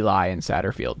Eli and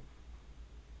Satterfield?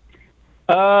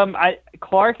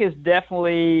 Clark is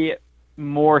definitely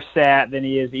more sat than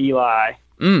he is Eli.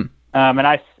 And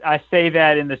I say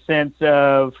that in the sense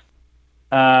of,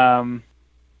 I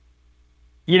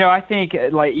think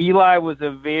like Eli's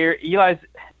a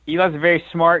very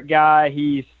smart guy.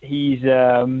 He's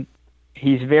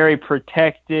very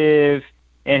protective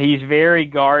and he's very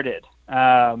guarded.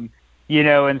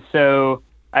 And so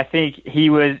I think he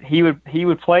would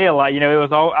play a lot.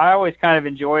 I always kind of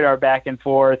enjoyed our back and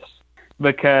forths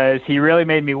because he really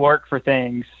made me work for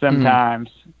things sometimes.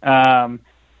 And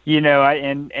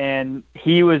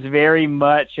he was very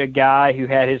much a guy who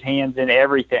had his hands in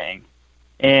everything.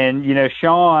 And,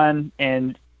 Sean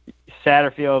and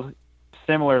Satterfield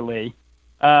similarly,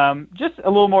 just a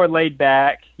little more laid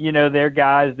back. They're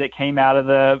guys that came out of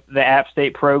the App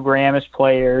State program as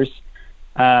players,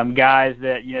 guys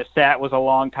that, Sat was a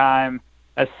long-time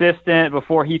assistant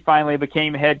before he finally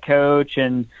became head coach,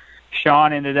 and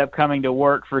Sean ended up coming to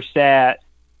work for Sat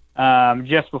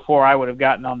just before I would have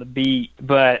gotten on the beat.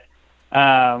 But,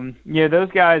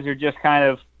 those guys are just kind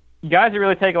of guys that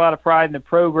really take a lot of pride in the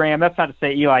program. That's not to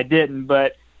say Eli didn't,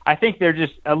 but I think they're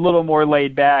just a little more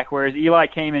laid back, whereas Eli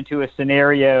came into a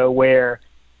scenario where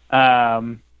he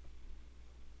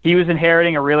was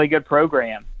inheriting a really good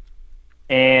program.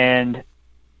 And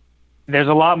there's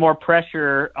a lot more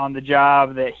pressure on the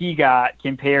job that he got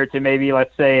compared to maybe,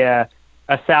 let's say, a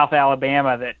South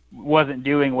Alabama that wasn't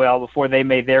doing well before they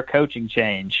made their coaching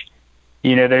change.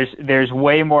 There's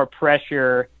way more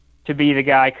pressure to be the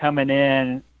guy coming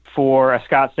in for a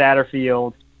Scott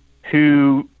Satterfield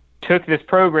who took this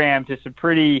program to some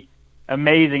pretty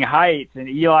amazing heights, and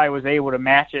Eli was able to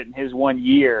match it in his 1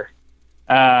 year.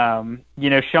 Sean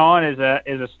is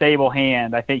a stable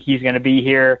hand. I think he's going to be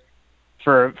here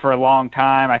for a long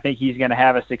time. I think he's going to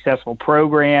have a successful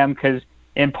program because,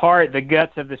 in part, the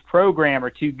guts of this program are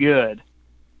too good.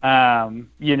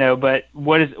 But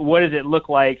what does it look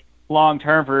like long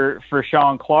term for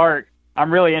Sean Clark?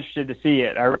 I'm really interested to see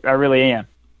it. I really am.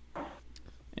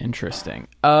 Interesting.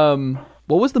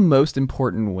 What was the most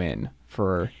important win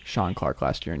for Sean Clark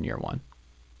last year in year one?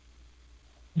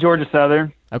 Georgia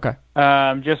Southern. Okay.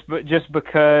 Just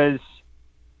because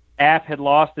App had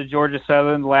lost to Georgia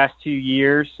Southern the last 2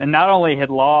 years, and not only had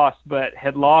lost, but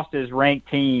had lost as ranked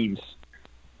teams.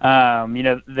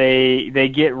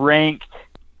 They get ranked.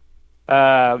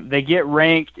 They get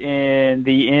ranked in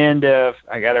the end of.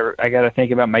 I gotta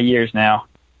think about my years now.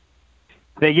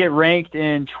 They get ranked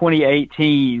in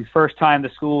 2018, first time the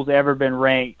school's ever been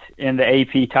ranked in the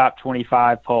AP Top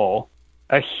 25 poll.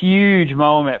 A huge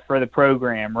moment for the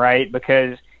program, right?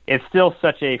 Because it's still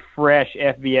such a fresh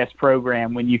FBS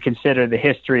program when you consider the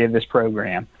history of this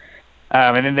program.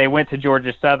 And then they went to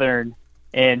Georgia Southern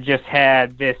and just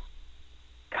had this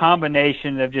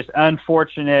combination of just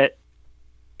unfortunate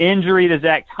injury to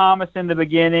Zach Thomas in the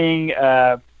beginning,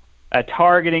 a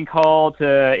targeting call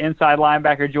to inside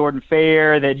linebacker Jordan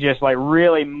Fair that just like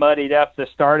really muddied up the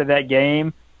start of that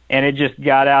game, and it just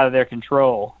got out of their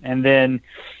control. And then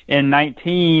in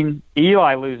 19,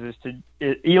 Eli loses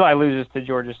to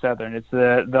Georgia Southern. It's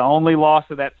the only loss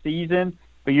of that season,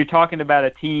 but you're talking about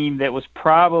a team that was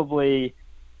probably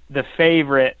the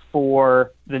favorite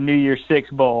for the New Year's Six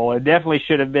Bowl. It definitely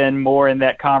should have been more in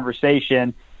that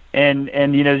conversation, and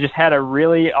just had a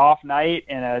really off night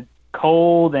and a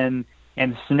cold and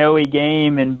snowy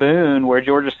game in Boone where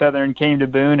Georgia Southern came to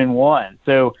Boone and won.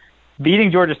 So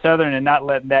beating Georgia Southern and not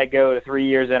letting that go to 3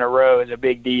 years in a row is a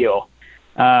big deal.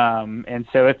 And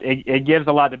so it gives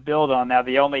a lot to build on. Now,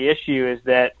 the only issue is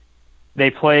that they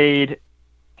played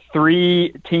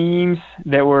 3 teams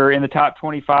that were in the top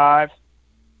 25,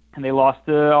 and they lost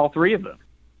to all 3 of them.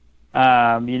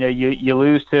 You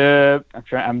lose to,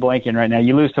 I'm blanking right now.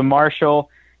 You lose to Marshall,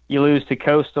 you lose to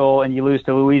Coastal, and you lose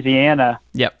to Louisiana.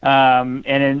 Yep. And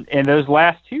in those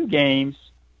last 2 games,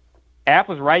 App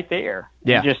was right there.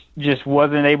 Yeah. Just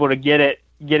wasn't able to get it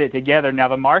together. Now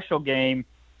the Marshall game,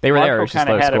 they were Marshall there. It was just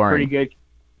low had scoring. A pretty good.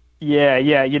 Yeah.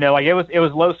 It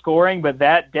was low scoring, but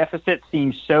that deficit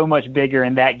seemed so much bigger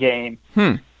in that game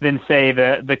than say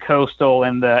the Coastal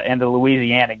and the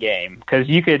Louisiana game, because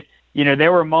you could.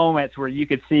 There were moments where you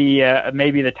could see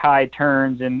maybe the tide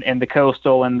turns in the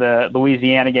Coastal and the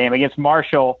Louisiana game. Against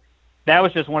Marshall, that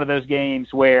was just one of those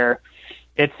games where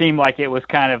it seemed like it was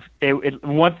kind of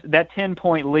once that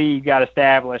 10-point lead got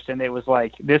established, and it was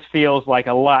like, this feels like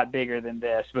a lot bigger than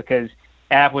this, because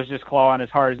App was just clawing as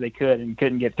hard as they could and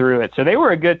couldn't get through it. So they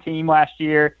were a good team last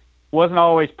year. Wasn't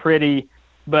always pretty,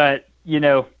 but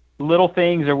little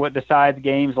things are what decides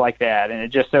games like that, and it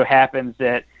just so happens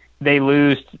that they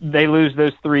lose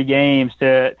those 3 games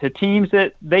to teams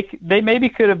that they maybe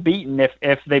could have beaten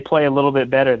if they play a little bit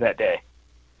better that day.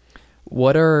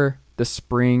 What are the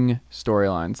spring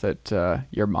storylines that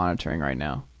you're monitoring right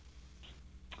now?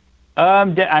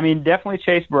 Definitely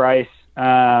Chase Bryce.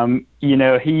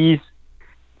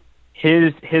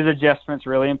 His adjustment's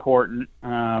really important.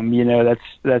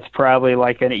 That's probably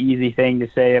like an easy thing to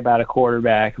say about a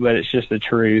quarterback, but it's just the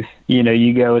truth.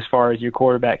 You go as far as your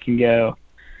quarterback can go.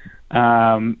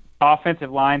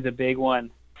 Offensive line's a big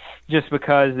one, just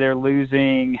because they're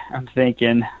losing. I'm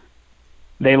thinking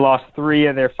they lost 3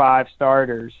 of their 5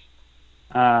 starters.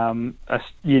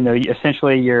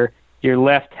 Essentially your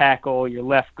left tackle, your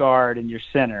left guard, and your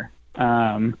center.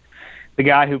 The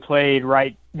guy who played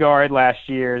right guard last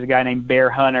year is a guy named Bear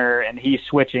Hunter, and he's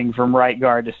switching from right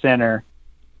guard to center.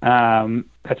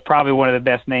 That's probably one of the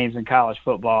best names in college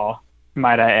football,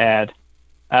 might I add.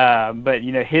 But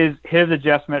his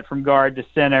adjustment from guard to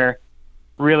center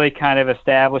really kind of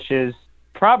establishes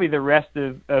probably the rest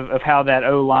of how that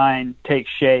O-line takes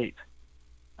shape.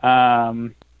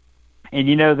 And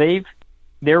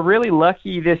they're really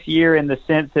lucky this year in the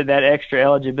sense that extra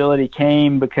eligibility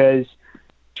came, because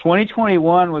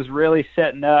 2021 was really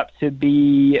setting up to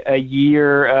be a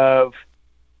year of,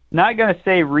 not going to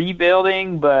say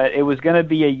rebuilding, but it was going to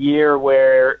be a year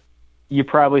where you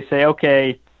probably say,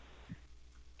 okay,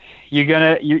 you're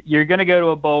gonna go to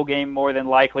a bowl game more than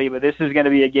likely, but this is going to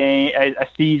be a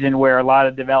season where a lot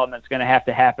of development is going to have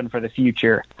to happen for the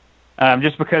future,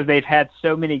 just because they've had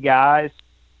so many guys,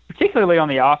 particularly on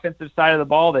the offensive side of the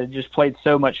ball, that just played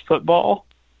so much football.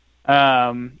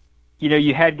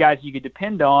 You had guys you could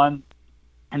depend on,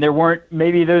 and there weren't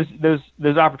maybe those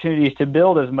opportunities to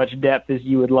build as much depth as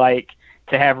you would like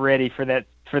to have ready for that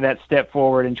step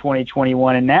forward in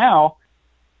 2021. And now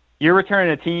you're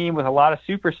returning a team with a lot of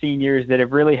super seniors that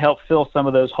have really helped fill some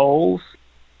of those holes.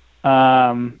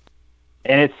 And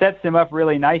it sets them up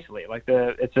really nicely. Like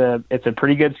it's a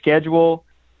pretty good schedule.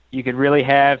 You could really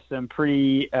have some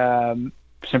pretty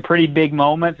big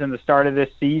moments in the start of this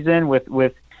season with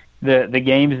the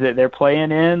games that they're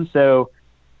playing in. So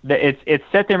it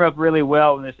set them up really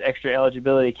well when this extra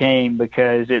eligibility came,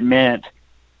 because it meant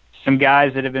some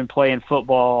guys that have been playing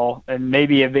football and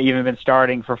maybe have even been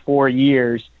starting for 4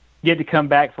 years get to come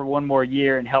back for one more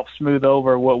year and help smooth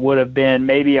over what would have been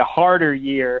maybe a harder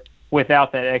year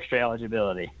without that extra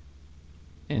eligibility.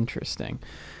 Interesting.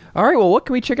 All right, well, what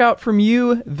can we check out from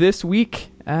you this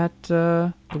week at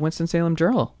the Winston-Salem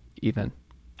Journal, Ethan?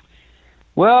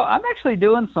 Well, I'm actually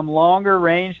doing some longer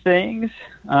range things.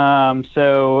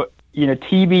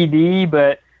 TBD,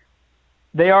 but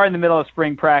they are in the middle of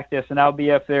spring practice, and I'll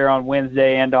be up there on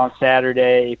Wednesday and on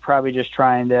Saturday, probably just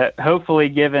trying to hopefully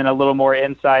giving a little more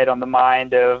insight on the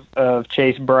mind of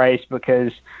Chase Bryce,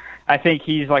 because I think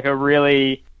he's like a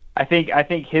really I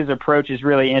think his approach is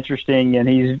really interesting,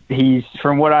 and he's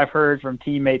from what I've heard from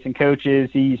teammates and coaches,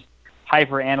 he's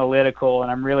hyper analytical,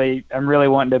 and I'm really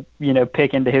wanting to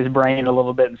pick into his brain a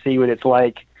little bit and see what it's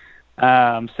like.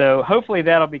 So hopefully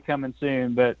that'll be coming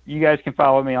soon. But you guys can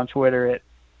follow me on Twitter at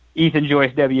Ethan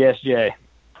Joyce WSJ.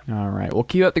 All right. Well,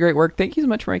 keep up the great work. Thank you so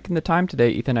much for making the time today,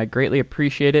 Ethan. I greatly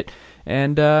appreciate it.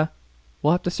 And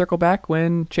we'll have to circle back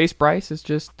when Chase Bryce is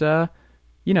just, the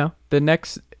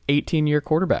next 18-year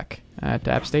quarterback at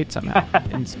App State somehow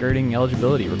and skirting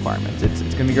eligibility requirements. It's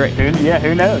going to be great. Who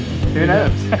knows? Who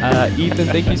knows? Ethan,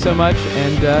 thank you so much,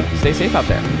 and stay safe out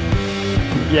there.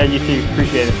 Yeah, you too.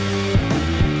 Appreciate it.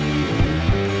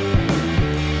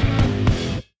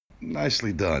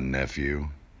 Nicely done, nephew.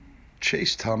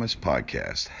 Chase Thomas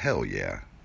Podcast. Hell yeah.